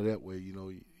once they're out of that way, you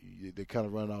know, they kind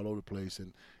of run all over the place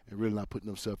and really not putting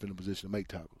themselves in a position to make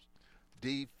tackles.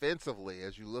 Defensively,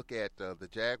 as you look at the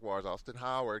Jaguars, Austin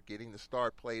Howard getting the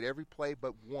start, played every play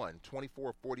but one,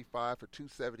 24-45 for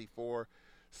 274,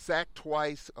 sacked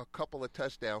twice, a couple of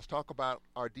touchdowns. Talk about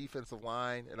our defensive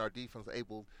line and our defense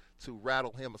able to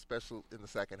rattle him, especially in the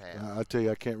second half. I tell you,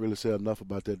 I can't really say enough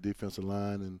about that defensive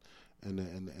line and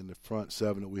the front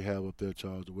seven that we have up there,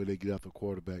 Charles, the way they get after the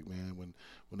quarterback, man.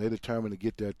 When they determine to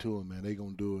get that to him, man, they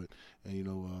going to do it. And, you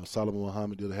know, Solomon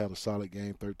Muhammad did have a solid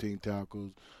game, 13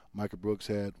 tackles. Michael Brooks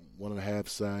had 1.5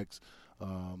 sacks.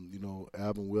 You know,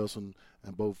 Alvin Wilson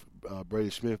and both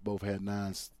Brady Smith both had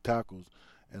 9 tackles.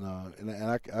 And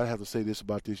I have to say this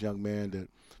about this young man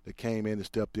that came in and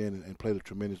stepped in and played a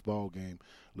tremendous ball game.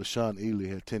 LaShawn Ely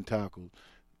had 10 tackles.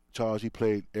 Charles, he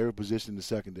played every position in the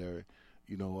secondary.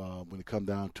 You know, when it come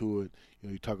down to it, you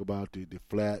know, you talk about the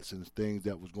flats and things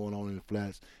that was going on in the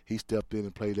flats. He stepped in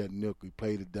and played that nickel. He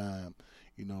played a dime.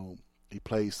 You know, he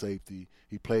played safety.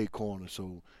 He played corner.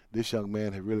 So this young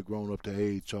man had really grown up to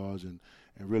age, Charles, and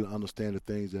really understand the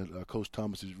things that Coach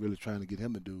Thomas is really trying to get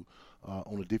him to do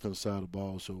on the defensive side of the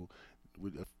ball. So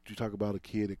if you talk about a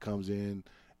kid that comes in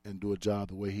and do a job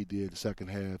the way he did the second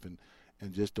half and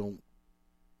just don't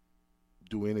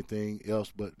do anything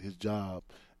else but his job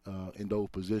in those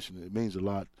positions, it means a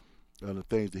lot the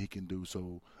things that he can do.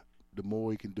 So the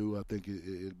more he can do, I think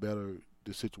it better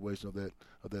the situation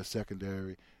of that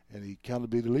secondary. And he kind of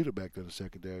be the leader back there in the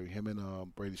secondary, him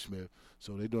and Brady Smith.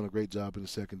 So they're doing a great job in the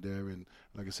secondary. And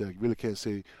like I said, I really can't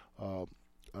say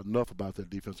enough about that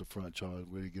defensive front, Charles,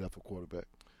 where they get up for quarterback.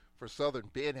 For Southern,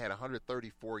 Ben had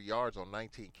 134 yards on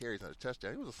 19 carries and a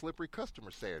touchdown. He was a slippery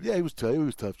customer Saturday. Yeah, he was tough. He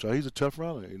was tough, Charles. He's a tough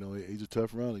runner. You know, he's a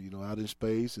tough runner. You know, out in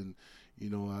space, and you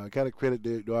know, I got to credit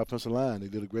the offensive line. They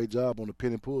did a great job on the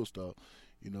pin and pull stuff.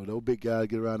 You know, those big guys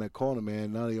get around that corner,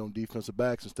 man. Now they on defensive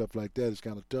backs and stuff like that. It's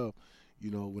kind of tough. You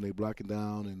know, when they blocking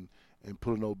down and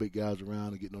pulling those big guys around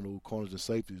and getting on those corners and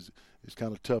safeties. It's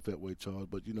kind of tough that way, Charles.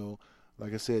 But,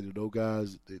 like I said, those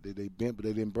guys, they bent, but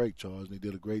they didn't break, Charles. And they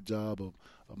did a great job of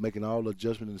making all the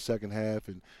adjustments in the second half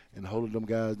and holding them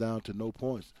guys down to no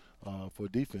points for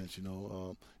defense.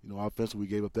 Offensively, we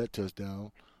gave up that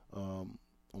touchdown on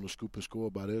the scoop and score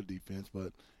by their defense.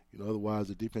 But, otherwise,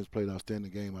 the defense played an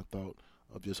outstanding game, I thought,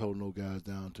 of just holding those guys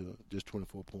down to just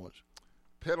 24 points.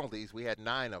 Penalties, we had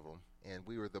 9 of them, and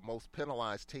we were the most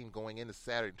penalized team going into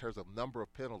Saturday in terms of number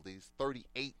of penalties,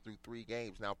 38 through 3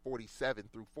 games, now 47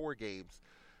 through 4 games.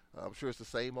 I'm sure it's the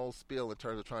same old spiel in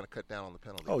terms of trying to cut down on the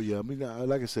penalties. Oh, yeah. I mean,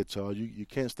 like I said, Charles, you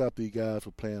can't stop these guys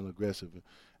from playing aggressive.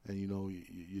 And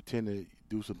you tend to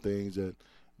do some things that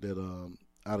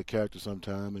out of character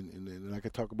sometime. And I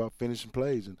can talk about finishing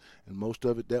plays, and most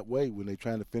of it that way when they're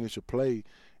trying to finish a play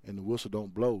and the whistle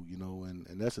don't blow, and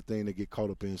that's the thing they get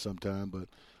caught up in sometime. But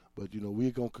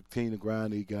we're going to continue to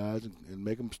grind these guys and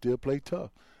make them still play tough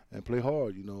and play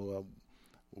hard.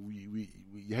 We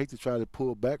hate to try to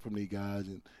pull back from these guys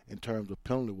in terms of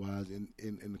penalty-wise.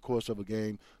 In the course of a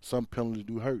game, some penalties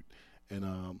do hurt.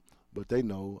 But they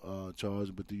know, Charles,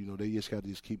 but they just got to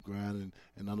just keep grinding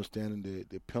and understanding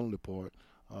the penalty part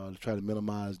to try to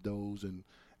minimize those and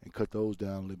cut those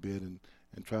down a little bit and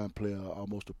try and play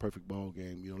almost a perfect ball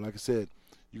game. Like I said,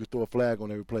 you can throw a flag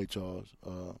on every play, Charles.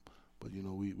 But,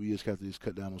 we just got to just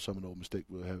cut down on some of those mistakes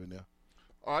we're having there.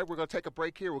 All right, we're going to take a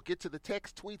break here. We'll get to the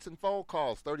text, tweets, and phone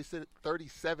calls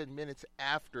 37 minutes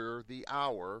after the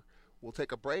hour. We'll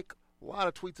take a break. A lot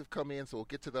of tweets have come in, so we'll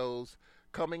get to those.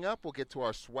 Coming up, we'll get to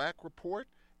our SWAC report,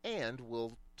 and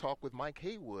we'll talk with Mike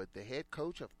Haywood, the head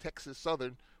coach of Texas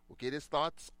Southern. We'll get his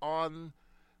thoughts on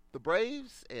the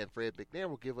Braves, and Fred McNair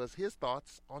will give us his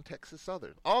thoughts on Texas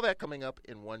Southern. All that coming up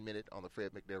in 1 minute on the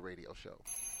Fred McNair Radio Show.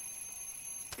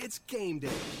 It's game day.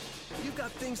 You've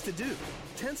got things to do,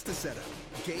 tents to set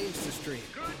up, games to stream.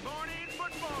 Good morning,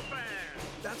 football fans.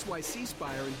 That's why C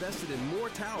Spire invested in more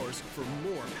towers for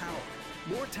more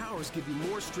power. More towers give you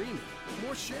more streaming,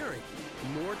 more sharing,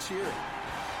 more cheering.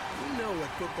 We know what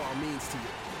football means to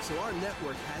you, so our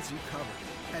network has you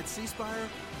covered. At C Spire,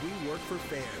 we work for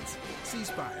fans. C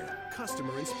Spire,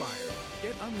 customer inspired.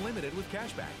 Get unlimited with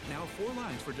cashback. Now 4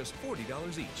 lines for just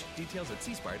 $40 each. Details at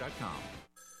cspire.com.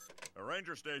 A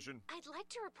ranger station. I'd like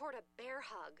to report a bear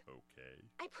hug. Okay.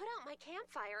 I put out my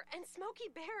campfire and Smokey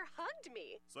Bear hugged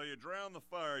me. So you drowned the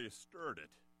fire, you stirred it,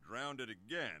 drowned it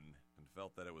again, and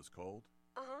felt that it was cold?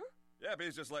 Uh-huh. Yeah, but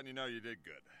he's just letting you know you did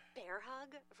good. Bear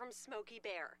hug from Smokey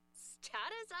Bear.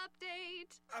 Status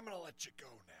update. I'm gonna let you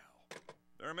go now.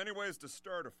 There are many ways to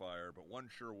start a fire, but one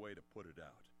sure way to put it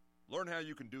out. Learn how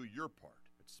you can do your part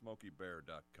at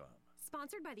SmokeyBear.com.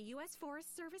 Sponsored by the U.S.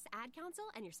 Forest Service, Ad Council,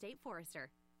 and your state forester.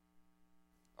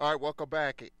 All right, welcome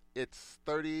back. It's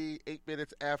 38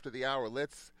 minutes after the hour.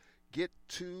 Let's get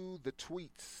to the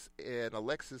tweets. And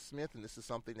Alexis Smith, and this is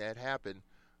something that happened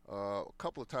a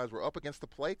couple of times. We're up against the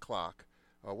play clock.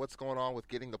 What's going on with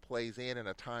getting the plays in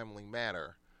a timely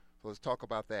manner? So let's talk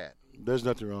about that. There's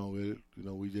nothing wrong with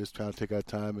it. We just try to take our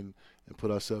time and put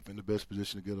ourselves in the best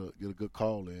position to get a good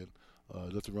call in.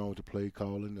 Nothing wrong with the play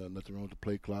calling. Nothing wrong with the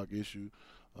play clock issue.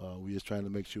 We're just trying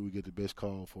to make sure we get the best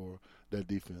call for that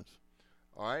defense.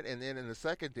 All right, and then in the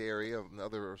secondary,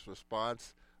 another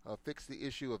response, fix the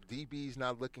issue of DBs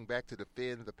not looking back to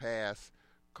defend the pass,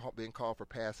 being called for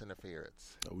pass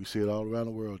interference. We see it all around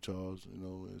the world, Charles.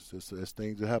 It's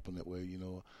things that happen that way.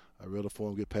 I'd rather for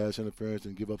them get pass interference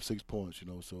than give up 6 points.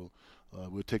 So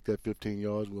we'll take that 15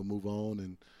 yards, we'll move on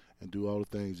and do all the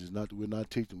things. We're not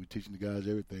teaching. We're teaching the guys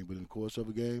everything. But in the course of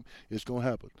a game, it's going to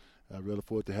happen. I'd rather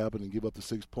for it to happen and give up the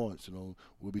 6 points.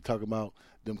 We'll be talking about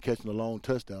them catching a long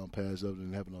touchdown pass other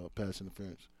than having a pass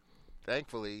interference.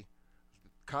 Thankfully,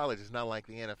 college is not like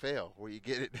the NFL where you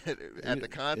get it at the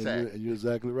contact. And you're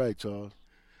exactly right, Charles.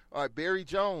 All right, Barry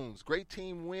Jones, great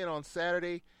team win on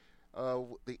Saturday.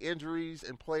 The injuries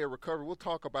and player recovery. We'll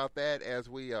talk about that as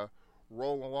we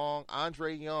roll along.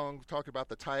 Andre Young talked about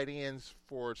the tight ends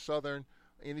for Southern.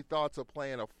 Any thoughts of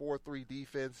playing a 4-3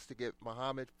 defense to get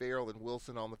Muhammad, Farrell, and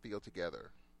Wilson on the field together?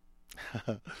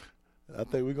 I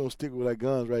think we're going to stick with our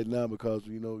guns right now because,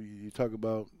 you talk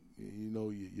about,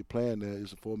 you're playing there.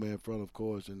 It's a 4-man front, of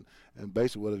course, and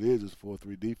basically what it is a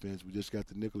 4-3 defense. We just got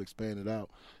the nickel expanded out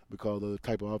because of the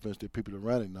type of offense that people are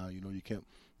running now. You can't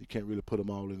really put them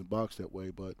all in the box that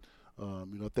way. But,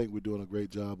 I think we're doing a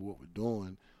great job of what we're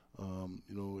doing.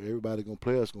 Everybody going to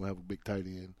play us going to have a big tight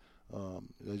end.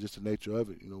 It's just the nature of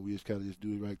it. We just kind of just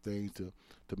do the right things to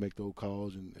make those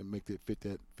calls and make that fit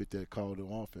that call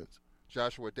to offense.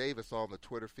 Joshua Davis on the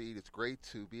Twitter feed. It's great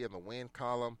to be in the win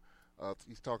column.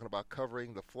 He's talking about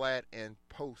covering the flat and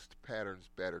post patterns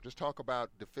better. Just talk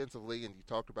about defensively, and you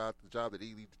talked about the job that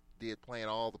Ely did playing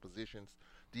all the positions.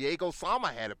 Diego Sama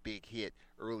had a big hit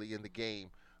early in the game.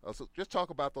 So just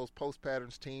talk about those post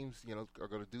patterns. Teams, are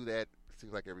going to do that. It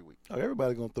seems like every week. Oh,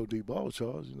 everybody's going to throw deep balls,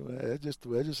 Charles. That's just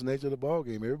the nature of the ball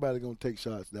game. Everybody's going to take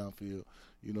shots downfield.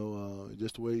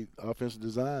 Just the way offensive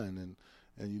design and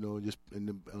just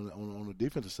on the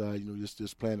defensive side,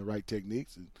 just playing the right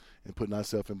techniques and putting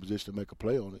ourselves in position to make a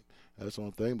play on it. That's the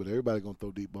only thing. But everybody's going to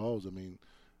throw deep balls. I mean,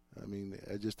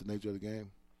 that's just the nature of the game.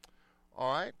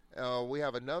 All right. We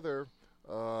have another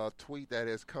tweet that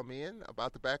has come in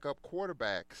about the backup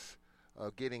quarterbacks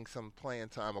getting some playing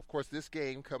time. Of course, this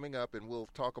game coming up, and we'll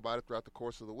talk about it throughout the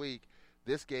course of the week,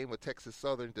 this game with Texas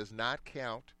Southern does not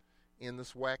count in the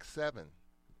SWAC 7.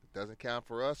 It doesn't count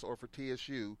for us or for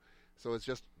TSU. So it's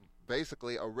just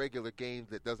basically a regular game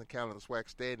that doesn't count in the SWAC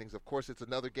standings. Of course, it's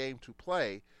another game to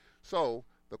play. So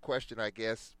the question, I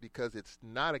guess, because it's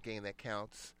not a game that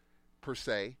counts per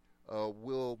se,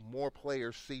 will more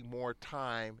players see more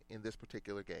time in this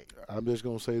particular game? I'm just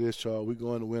going to say this, Charles. We're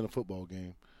going to win a football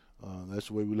game. That's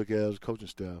the way we look at it as a coaching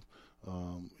staff.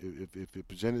 If it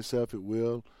presents itself, it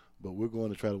will. But we're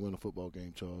going to try to win a football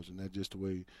game, Charles. And that's just the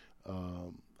way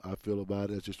I feel about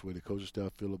it. That's just the way the coaching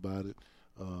staff feel about it.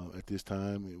 At this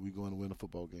time, we're going to win a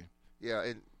football game. Yeah,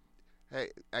 and, hey,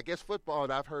 I guess football,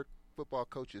 and I've heard football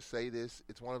coaches say this,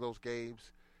 it's one of those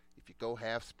games, if you go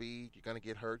half speed, you're going to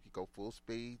get hurt. You go full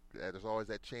speed, there's always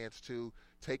that chance to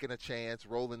taking a chance,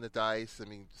 rolling the dice. I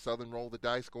mean, Southern rolled the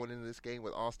dice going into this game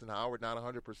with Austin Howard, not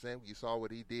 100%. You saw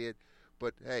what he did.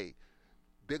 But, hey,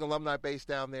 big alumni base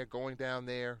down there, going down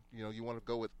there, you want to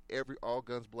go with all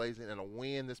guns blazing, and a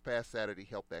win this past Saturday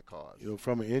helped that cause.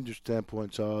 From an injury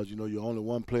standpoint, Charles, you're only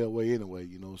one play away anyway,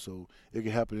 so it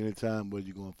can happen anytime, whether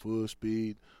you're going full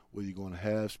speed, whether you're going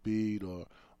half speed, or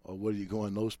whether you're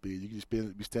going no speed. You can just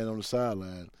be standing on the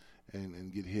sideline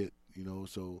and get hit,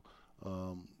 So,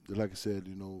 like I said,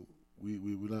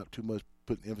 we're not too much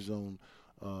putting emphasis on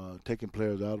taking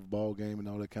players out of the ball game and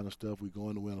all that kind of stuff. We're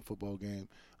going to win a football game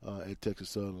at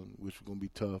Texas Southern, which is going to be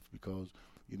tough because,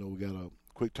 we got a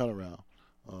quick turnaround.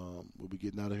 We'll be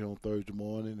getting out of here on Thursday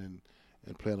morning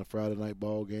and playing a Friday night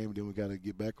ball game. And then we got to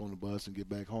get back on the bus and get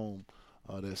back home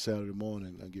that Saturday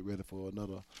morning and get ready for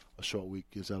a short week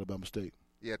against Alabama State.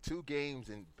 Yeah, 2 games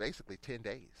in basically 10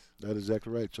 days. That's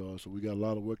exactly right, Charles. So we got a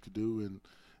lot of work to do, and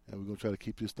we're going to try to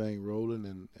keep this thing rolling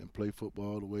and play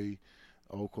football the way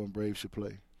Alcorn Braves should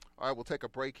play. All right, we'll take a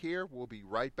break here. We'll be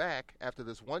right back after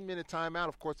this 1-minute timeout.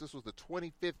 Of course, this was the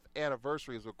 25th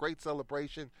anniversary. It was a great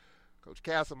celebration. Coach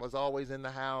Cassim was always in the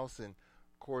house, and,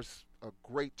 of course, a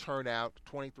great turnout,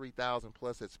 23,000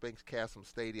 plus at Spinks Cassim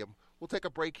Stadium. We'll take a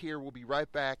break here. We'll be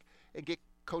right back and get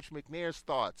Coach McNair's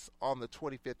thoughts on the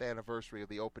 25th anniversary of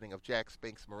the opening of Jack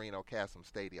Spinks Marino Cassim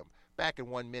Stadium. Back in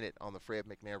 1 minute on the Fred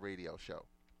McNair Radio Show.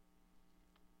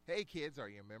 Hey, kids, are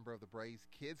you a member of the Braves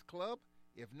Kids Club?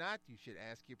 If not, you should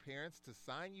ask your parents to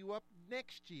sign you up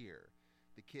next year.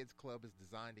 The Kids Club is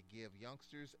designed to give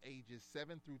youngsters ages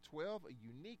 7 through 12 a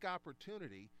unique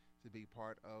opportunity to be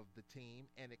part of the team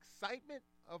and excitement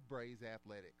of Braves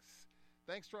athletics.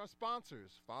 Thanks to our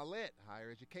sponsors, Follett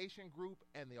Higher Education Group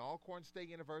and the Alcorn State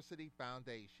University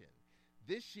Foundation.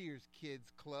 This year's Kids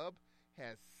Club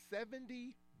has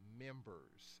 70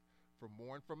 members. For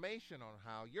more information on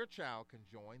how your child can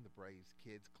join the Braves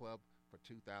Kids Club for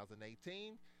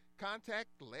 2018,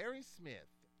 contact Larry Smith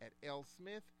at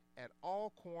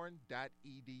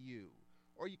lsmith@alcorn.edu,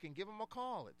 or you can give him a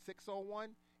call at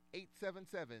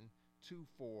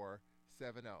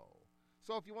 601-877-2470.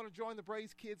 So if you want to join the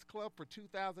Braves Kids Club for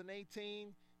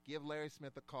 2018, give Larry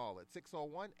Smith a call at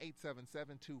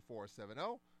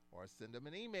 601-877-2470, or send him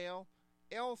an email,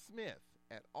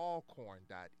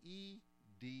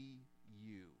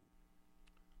 lsmith@alcorn.edu.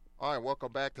 All right,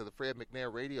 welcome back to the Fred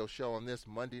McNair Radio Show on this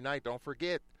Monday night. Don't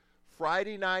forget,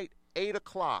 Friday night, 8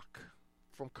 o'clock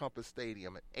from Compass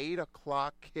Stadium, an 8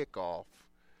 o'clock kickoff.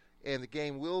 And the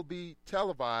game will be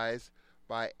televised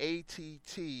by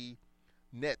ATT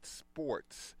Net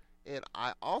Sports. And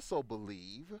I also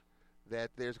believe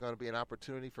that there's going to be an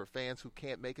opportunity for fans who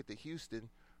can't make it to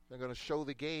Houston. They're going to show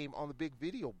the game on the big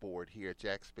video board here at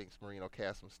Jack Spinks Marino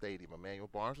Cassim Stadium. Emmanuel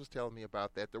Barnes was telling me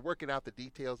about that. They're working out the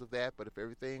details of that, but if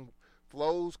everything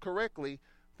flows correctly,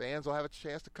 fans will have a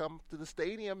chance to come to the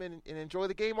stadium and enjoy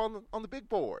the game on the big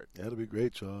board. That'll be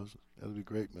great, Charles. That'll be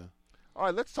great, man. All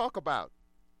right, let's talk about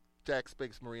Jack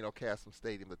Spinks Marino Cassim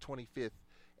Stadium, the 25th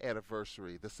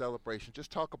anniversary, the celebration. Just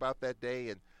talk about that day,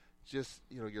 and just,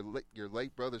 your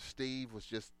late brother Steve was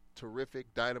just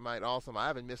terrific, dynamite, awesome. I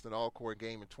haven't missed an Alcorn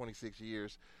game in 26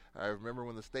 years. I remember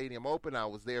when the stadium opened, I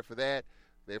was there for that,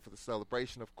 there for the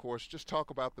celebration, of course. Just talk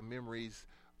about the memories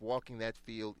of walking that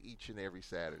field each and every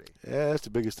Saturday. Yeah, that's the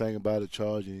biggest thing about it,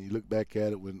 Charles. And you look back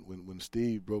at it when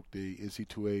Steve broke the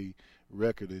NC2A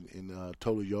record in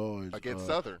total yards against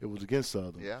Southern. It was against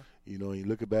Southern. Yeah. You know, you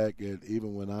look back at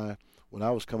even when I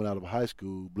was coming out of high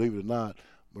school, believe it or not,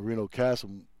 Marino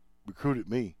Castle recruited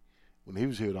me when he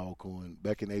was here at Alcorn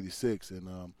back in '86,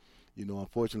 and you know,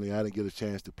 unfortunately, I didn't get a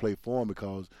chance to play for him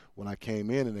because when I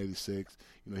came in '86,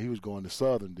 you know, he was going to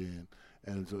Southern then,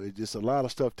 and so it just a lot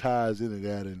of stuff ties into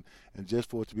that, and just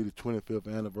for it to be the 25th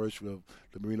anniversary of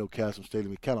the Marino Castle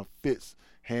Stadium, it kind of fits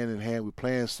hand in hand. We're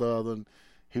playing Southern.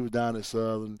 He was down at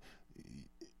Southern.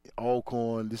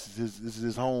 Alcorn, this is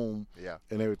his home, yeah,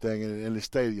 and everything, and the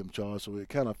stadium, Charles. So it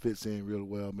kind of fits in really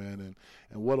well, man.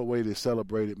 And what a way to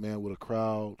celebrate it, man, with a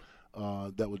crowd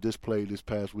that was displayed this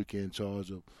past weekend,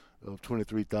 Charles, of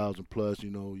 23,000 plus.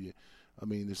 You know, I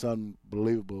mean, it's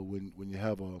unbelievable when you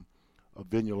have a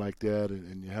venue like that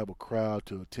and you have a crowd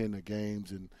to attend the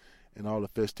games and all the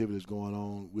festivities going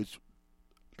on, which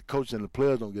the coaches and the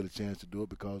players don't get a chance to do it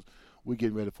because we're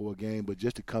getting ready for a game. But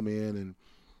just to come in and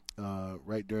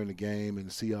right during the game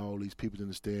and see all these people in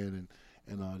the stand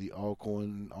and the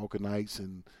Alcornites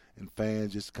and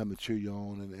fans just come to cheer you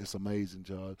on, and it's amazing,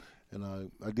 John.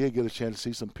 And I did get a chance to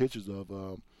see some pictures of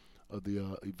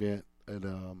the event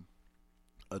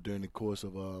during the course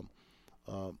of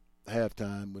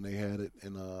halftime when they had it,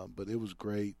 and but it was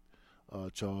great,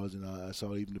 Charles. And I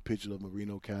saw even the pictures of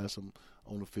Marino Castle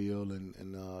on the field,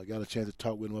 and got a chance to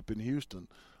talk with him up in Houston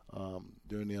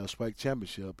during the Spike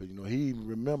Championship. And, you know, he even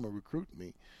remember recruiting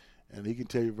me, and he can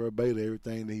tell you verbatim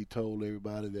everything that he told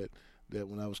everybody that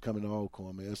when I was coming to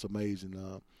Alcorn. Man, it's amazing.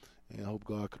 And I hope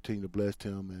God continue to bless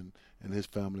him and his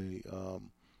family.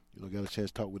 You know, got a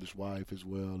chance to talk with his wife as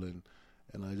well, and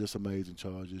just amazing,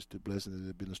 Charles, just the blessing that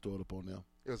had been stored upon them.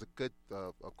 It was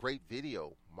a great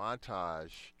video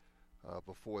montage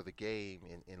before the game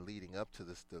and leading up to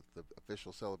this the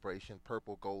official celebration.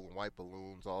 Purple, gold, and white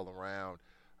balloons all around.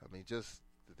 I mean, just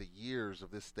the years of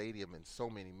this stadium and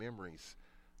so many memories.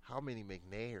 How many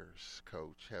McNairs,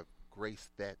 Coach, have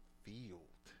graced that field?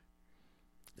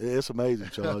 It's amazing,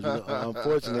 Charles. You know,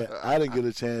 unfortunately, I didn't get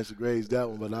a chance to graze that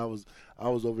one, but I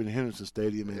was over in Henderson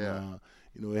Stadium, and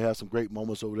you know, it had some great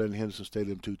moments over there in Henderson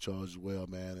Stadium too, Charles, as well,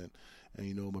 man. And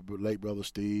you know, my late brother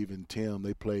Steve and Tim,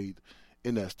 they played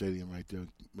in that stadium right there,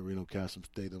 Marino Castle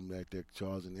Stadium right there,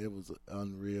 Charles, and it was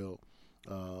unreal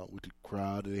with the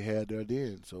crowd that they had there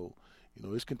then. So, you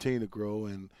know, it's continued to grow,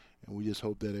 and we just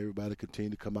hope that everybody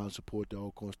continue to come out and support the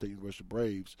Alcorn State University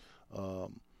Braves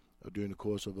during the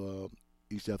course of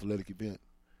each athletic event.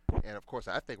 And, of course,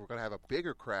 I think we're going to have a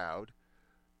bigger crowd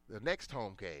the next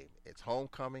home game. It's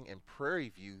homecoming in Prairie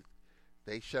View.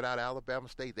 They shut out Alabama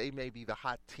State. They may be the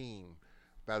hot team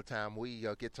by the time we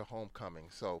get to homecoming.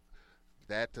 So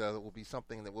that will be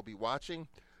something that we'll be watching.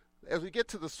 As we get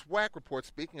to the SWAC report,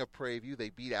 speaking of Prairie View, they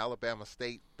beat Alabama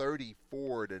State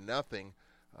 34-0.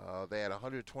 They had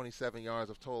 127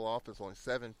 yards of total offense, only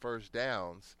 7 first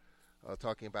downs.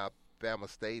 Talking about Bama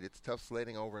State, it's tough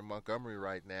sledding over in Montgomery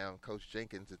right now. And Coach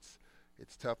Jenkins,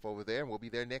 it's tough over there. And we'll be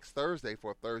there next Thursday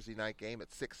for a Thursday night game at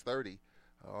 6:30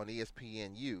 on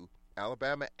ESPNU.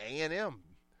 Alabama A&M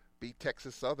beat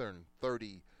Texas Southern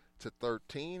 30-13,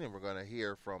 and we're going to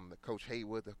hear from the Coach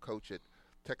Haywood, the coach at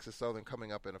Texas Southern,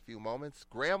 coming up in a few moments.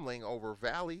 Grambling over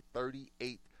Valley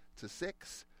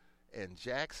 38-6, and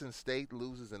Jackson State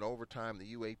loses in overtime.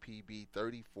 The UAPB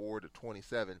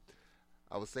 34-27.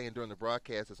 I was saying during the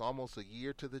broadcast, it's almost a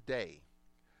year to the day,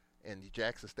 and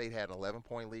Jackson State had an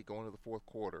 11-point lead going to the fourth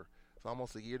quarter. It's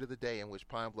almost a year to the day in which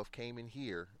Pine Bluff came in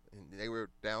here, and they were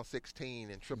down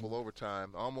 16 in triple overtime.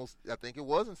 Almost, I think it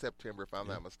was in September, if I'm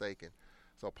not mistaken.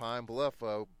 So Pine Bluff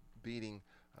beating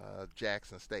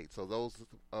Jackson State. So those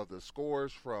are the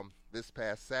scores from this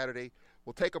past Saturday.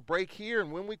 We'll take a break here,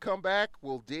 and when we come back,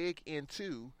 we'll dig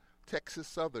into Texas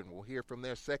Southern. We'll hear from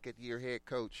their second-year head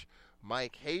coach,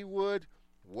 Mike Haywood.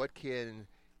 What can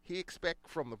he expect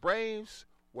from the Braves?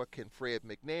 What can Fred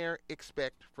McNair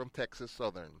expect from Texas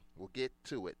Southern? We'll get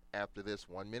to it after this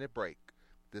 1-minute break.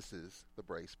 This is the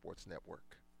Braves Sports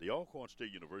Network. The Alcorn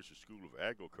State University School of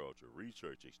Agriculture,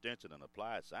 Research, Extension, and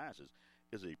Applied Sciences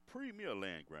is a premier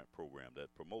land-grant program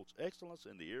that promotes excellence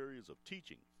in the areas of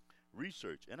teaching,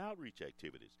 research, and outreach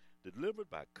activities, delivered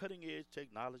by cutting-edge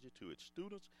technology to its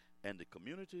students and the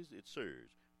communities it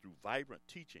serves through vibrant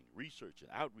teaching, research, and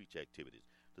outreach activities.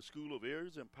 The School of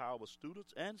Aries empowers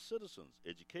students and citizens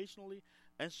educationally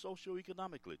and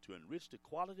socioeconomically to enrich the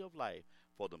quality of life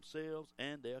for themselves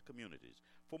and their communities.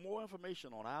 For more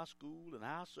information on our school and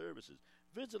our services,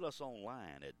 visit us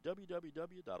online at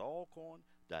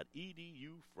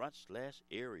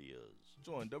www.alcorn.edu/areas.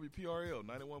 Join WPRL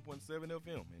 91.7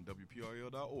 FM and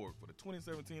WPRL.org for the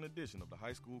 2017 edition of the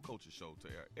High School Coaches Show to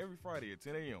air every Friday at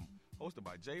 10 a.m. Hosted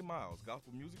by Jay Miles,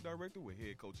 Gospel Music Director, with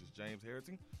head coaches James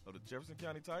Harrington of the Jefferson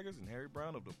County Tigers and Harry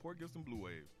Brown of the Port Gibson Blue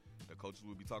Waves. The coaches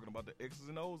will be talking about the X's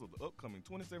and O's of the upcoming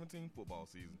 2017 football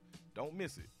season. Don't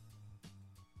miss it.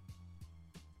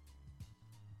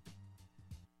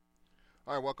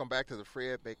 All right, welcome back to the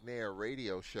Fred McNair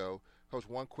Radio Show. Coach,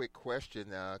 one quick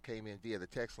question came in via the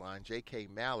text line. J.K.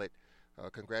 Mallett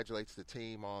congratulates the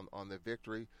team on the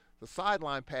victory. The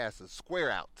sideline passes, square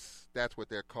outs, that's what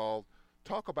they're called.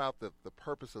 Talk about the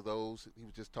purpose of those. He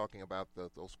was just talking about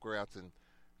those square outs, and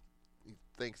he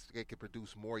thinks they could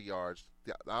produce more yards,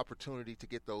 the opportunity to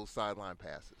get those sideline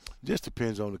passes. Just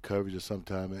depends on the coverage of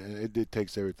sometimes, and it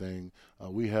takes everything.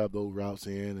 We have those routes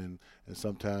in, and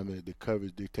sometimes the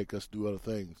coverage, they take us to do other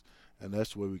things, and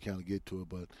that's the way we kind of get to it.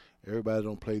 But everybody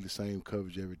don't play the same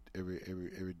coverage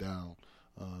every down.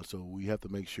 So we have to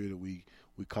make sure that we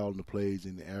call the plays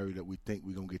in the area that we think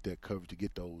we're going to get that coverage to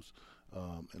get those.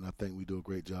 And I think we do a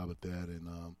great job at that.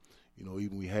 And,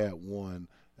 even we had one,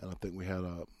 and I think we had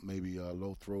maybe a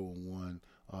low throw on one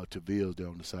to Vills there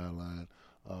on the sideline,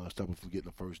 stopping from getting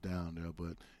the first down there.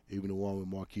 But even the one with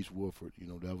Marquise Wolford,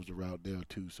 that was a route there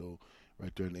too. So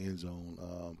right there in the end zone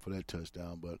for that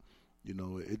touchdown. But,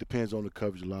 it depends on the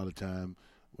coverage a lot of time,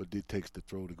 what it takes to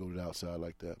throw to go to the outside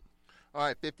like that. All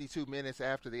right, 52 minutes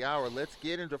after the hour. Let's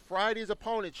get into Friday's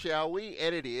opponent, shall we?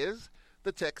 And it is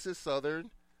the Texas Southern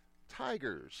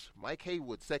Tigers. Mike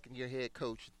Haywood, second-year head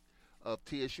coach of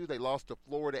TSU. They lost to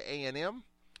Florida A&M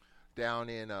down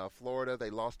in Florida. They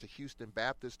lost to Houston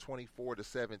Baptist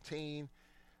 24-17.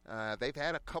 They've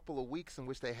had a couple of weeks in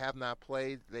which they have not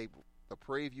played. The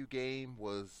Prairie game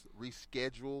was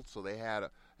rescheduled, so they had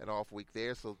an off week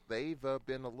there. So they've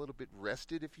been a little bit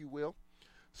rested, if you will.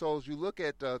 So as you look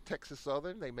at Texas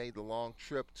Southern, they made the long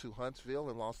trip to Huntsville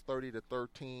and lost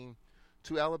 30-13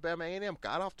 to Alabama A&M.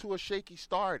 Got off to a shaky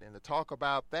start, and to talk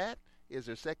about that is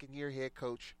their second-year head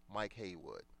coach, Mike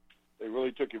Haywood. They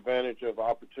really took advantage of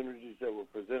opportunities that were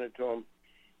presented to them.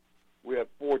 We had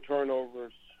 4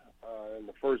 turnovers in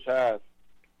the first half,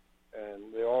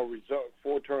 and they all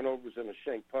 4 turnovers and a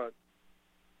shank punt,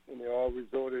 and they all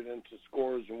resulted into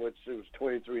scores in which it was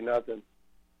 23-0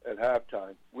 at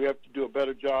halftime. We have to do a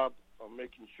better job of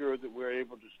making sure that we're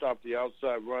able to stop the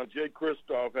outside run. Jay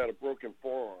Kristoff had a broken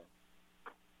forearm.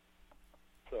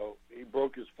 So he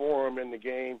broke his forearm in the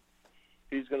game.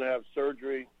 He's going to have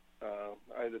surgery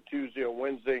either Tuesday or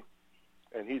Wednesday,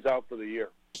 and he's out for the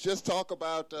year. Just talk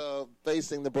about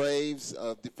facing the Braves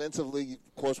defensively,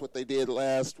 of course, what they did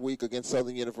last week against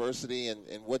Southern University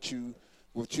and what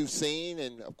you've seen.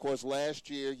 And, of course,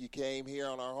 last year you came here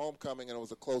on our homecoming and it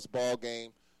was a close ball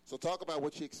game. So talk about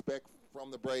what you expect from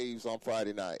the Braves on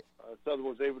Friday night. Southern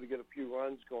was able to get a few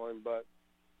runs going, but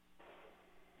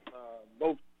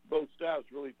both staffs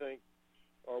really think,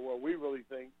 we really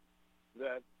think,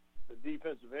 that the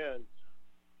defensive ends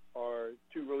are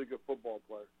 2 really good football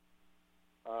players.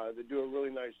 They do a really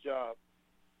nice job.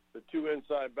 The 2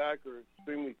 inside back are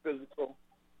extremely physical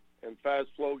and fast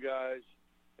flow guys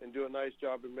and do a nice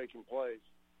job in making plays.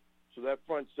 So that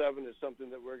front 7 is something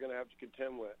that we're going to have to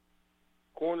contend with.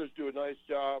 Corners do a nice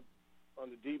job on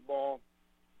the deep ball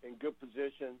in good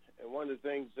position. And one of the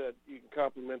things that you can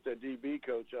compliment that DB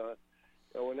coach on,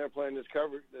 when they're playing this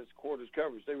quarter's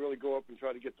coverage, they really go up and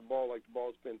try to get the ball like the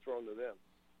ball's been thrown to them.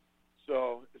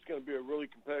 So it's going to be a really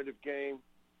competitive game.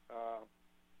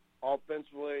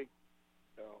 Offensively,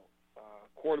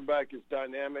 quarterback is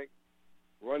dynamic.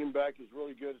 Running back is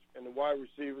really good, and the wide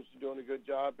receivers are doing a good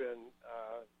job. And,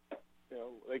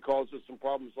 they caused us some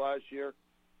problems last year,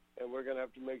 and we're going to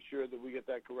have to make sure that we get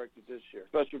that corrected this year.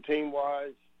 Special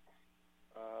team-wise,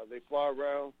 they fly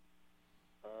around.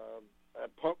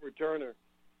 That punt returner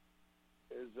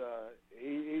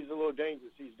he's a little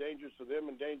dangerous. He's dangerous for them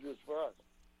and dangerous for us.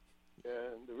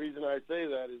 And the reason I say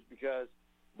that is because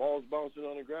ball's bouncing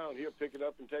on the ground, he'll pick it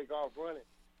up and take off running.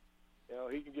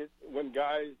 He can get when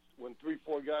 3-4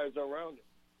 guys are around him.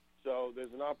 So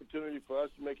there's an opportunity for us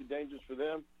to make it dangerous for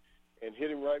them and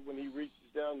hit him right when he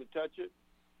reaches down to touch it.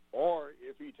 Or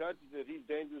if he touches it, he's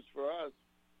dangerous for us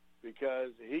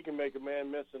because he can make a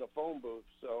man miss in a phone booth.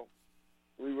 So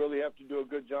we really have to do a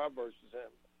good job versus him.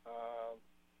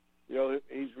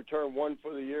 He's returned 1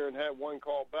 for the year and had 1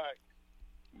 call back.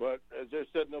 But as they're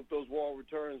setting up those wall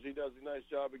returns, he does a nice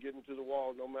job of getting to the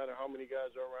wall no matter how many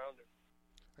guys are around him.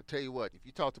 I tell you what, if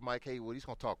you talk to Mike Haywood, he's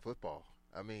going to talk football.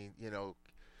 I mean, you know,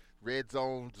 red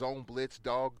zone, zone blitz,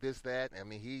 dog, this, that. I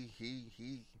mean,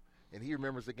 he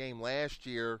remembers the game last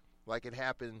year like it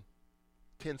happened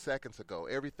 10 seconds ago.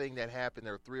 Everything that happened,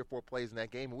 there were 3 or 4 plays in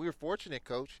that game. And we were fortunate,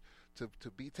 Coach, to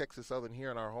beat Texas Southern here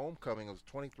in our homecoming. It was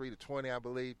 23-20, I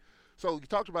believe. So you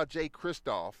talked about Jay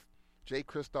Kristoff. Jay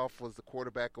Kristoff was the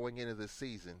quarterback going into this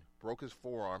season. Broke his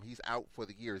forearm. He's out for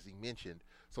the year, as he mentioned.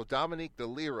 So Dominique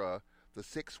DeLira, the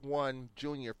 6'1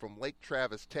 junior from Lake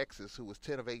Travis, Texas, who was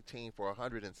 10 of 18 for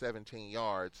 117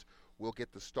 yards, will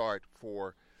get the start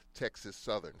for Texas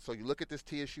Southern. So you look at this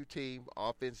TSU team,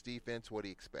 offense, defense, what do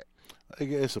you expect? I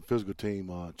guess it's a physical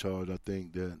team, Charles. I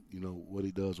think that, you know, what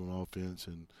he does on offense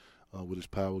and with his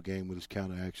power game, with his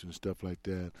counter action and stuff like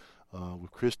that.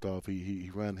 With Kristoff,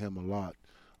 he ran him a lot.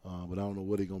 But I don't know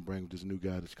what he's going to bring with this new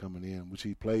guy that's coming in, which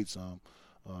he played some.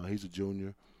 He's a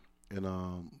junior.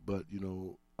 But, you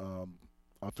know,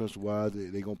 offensive-wise,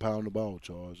 they're going to pound the ball,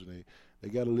 Charles. And they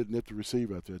got a little nifty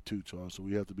receiver out there too, Charles. So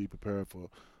we have to be prepared for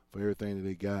everything that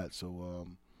they got. So,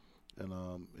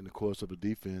 in the course of the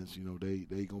defense, you know, they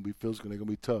going to be physical. They're going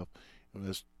to be tough. You know,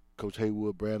 that's Coach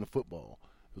Haywood brand of football.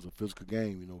 It was a physical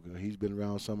game, you know. He's been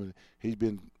around he's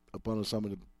been up under some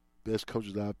of the best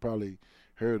coaches I've probably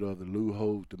heard of, the Lou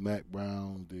Holt, the Mac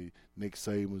Brown, the Nick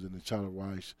Sabans, and the Charlie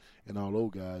Rice, and all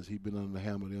those guys. He's been under the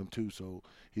hammer of them too, so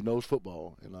he knows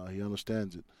football, and he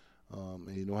understands it. And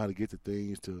he knows how to get the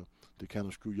things to kind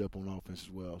of screw you up on offense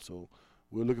as well. So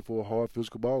we're looking for a hard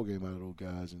physical ball game out of those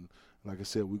guys. And like I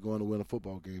said, we're going to win a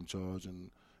football game, Charles, and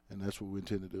that's what we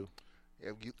intend to do.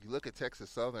 Yeah, you look at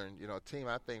Texas Southern, you know, a team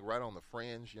I think right on the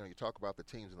fringe. You know, you talk about the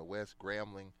teams in the West,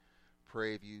 Grambling,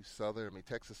 Prairie View, Southern. I mean,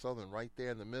 Texas Southern right there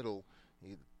in the middle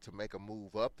to make a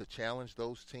move up to challenge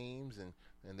those teams, and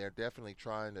they're definitely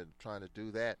trying to do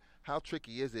that. How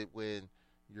tricky is it when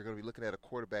you're going to be looking at a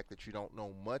quarterback that you don't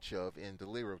know much of in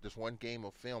DeLira? Just one game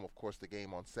of film, of course, the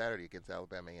game on Saturday against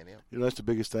Alabama A&M. You know, that's the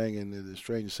biggest thing, and it's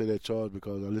strange to say that, Charles,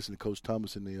 because I listened to Coach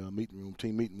Thomas in the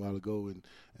team meeting a while ago, and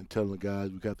telling the guys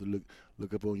we got to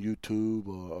look up on YouTube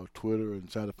or Twitter and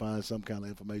try to find some kind of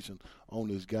information on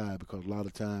this guy, because a lot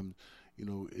of times, you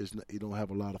know, you don't have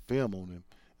a lot of film on him.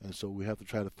 And so we have to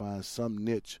try to find some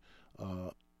niche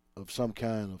of some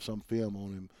kind of some film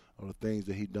on him, or the things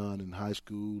that he done in high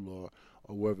school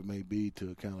or wherever it may be,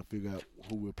 to kind of figure out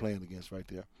who we're playing against right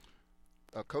there.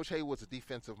 Coach Haywood's a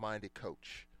defensive-minded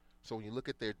coach. So when you look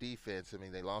at their defense, I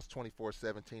mean, they lost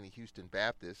 24-17 to Houston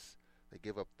Baptist. They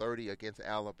give up 30 against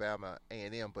Alabama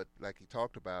A&M. But like he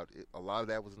talked about, a lot of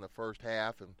that was in the first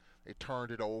half, and they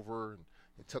turned it over, and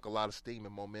it took a lot of steam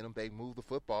and momentum. They moved the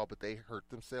football, but they hurt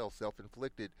themselves,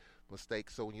 self-inflicted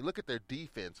mistakes. So when you look at their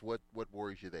defense, what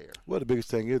worries you there? Well, the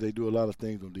biggest thing is they do a lot of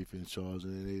things on defense, Charles.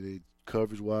 And they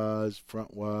coverage-wise,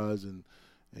 front-wise, and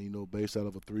you know, based out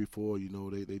of a 3-4, you know,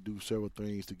 they do several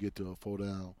things to get to a 4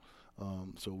 down.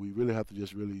 So we really have to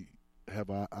just really have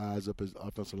our eyes up as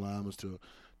offensive linemen to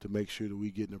make sure that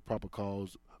we get in the proper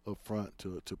calls up front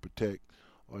to protect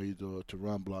or either to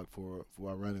run block for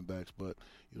our running backs. But,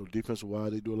 you know,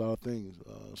 defensive-wise, they do a lot of things.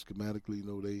 Schematically,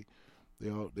 you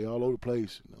know, they all over the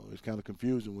place. You know, it's kind of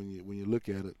confusing when you look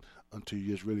at it until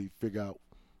you just really figure out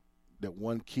that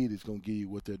one key that's going to give you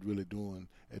what they're really doing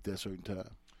at that certain time.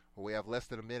 Well, we have less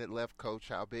than a minute left, Coach.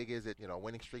 How big is it? You know,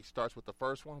 winning streak starts with the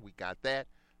first one. We got that.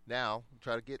 Now,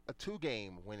 try to get a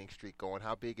 2-game winning streak going.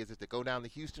 How big is it to go down to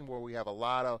Houston, where we have a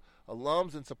lot of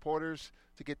alums and supporters,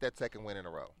 to get that second win in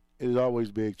a row? It is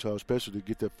always big, Charles, especially to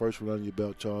get that first one under your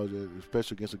belt, Charles,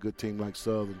 especially against a good team like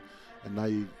Southern. And now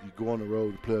you go on the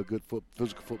road to play a good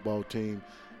physical football team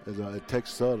as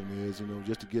Texas Southern is. You know,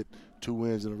 just to get 2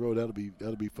 wins in a row, that'll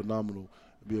be phenomenal.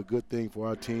 It'll be a good thing for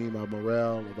our team, our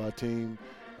morale of our team,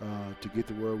 to get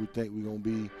to where we think we're going to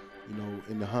be, you know,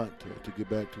 in the hunt to get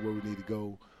back to where we need to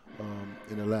go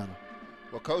in Atlanta.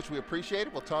 Well, Coach, we appreciate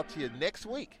it. We'll talk to you next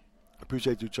week.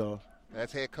 Appreciate you, Charles.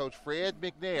 That's head coach Fred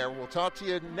McNair. We'll talk to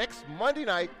you next Monday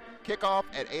night, kickoff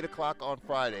at 8 o'clock on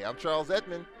Friday. I'm Charles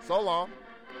Edmond. So long.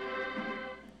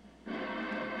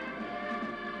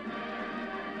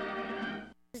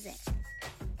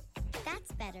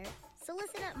 That's better. So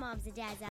listen up, moms and dads.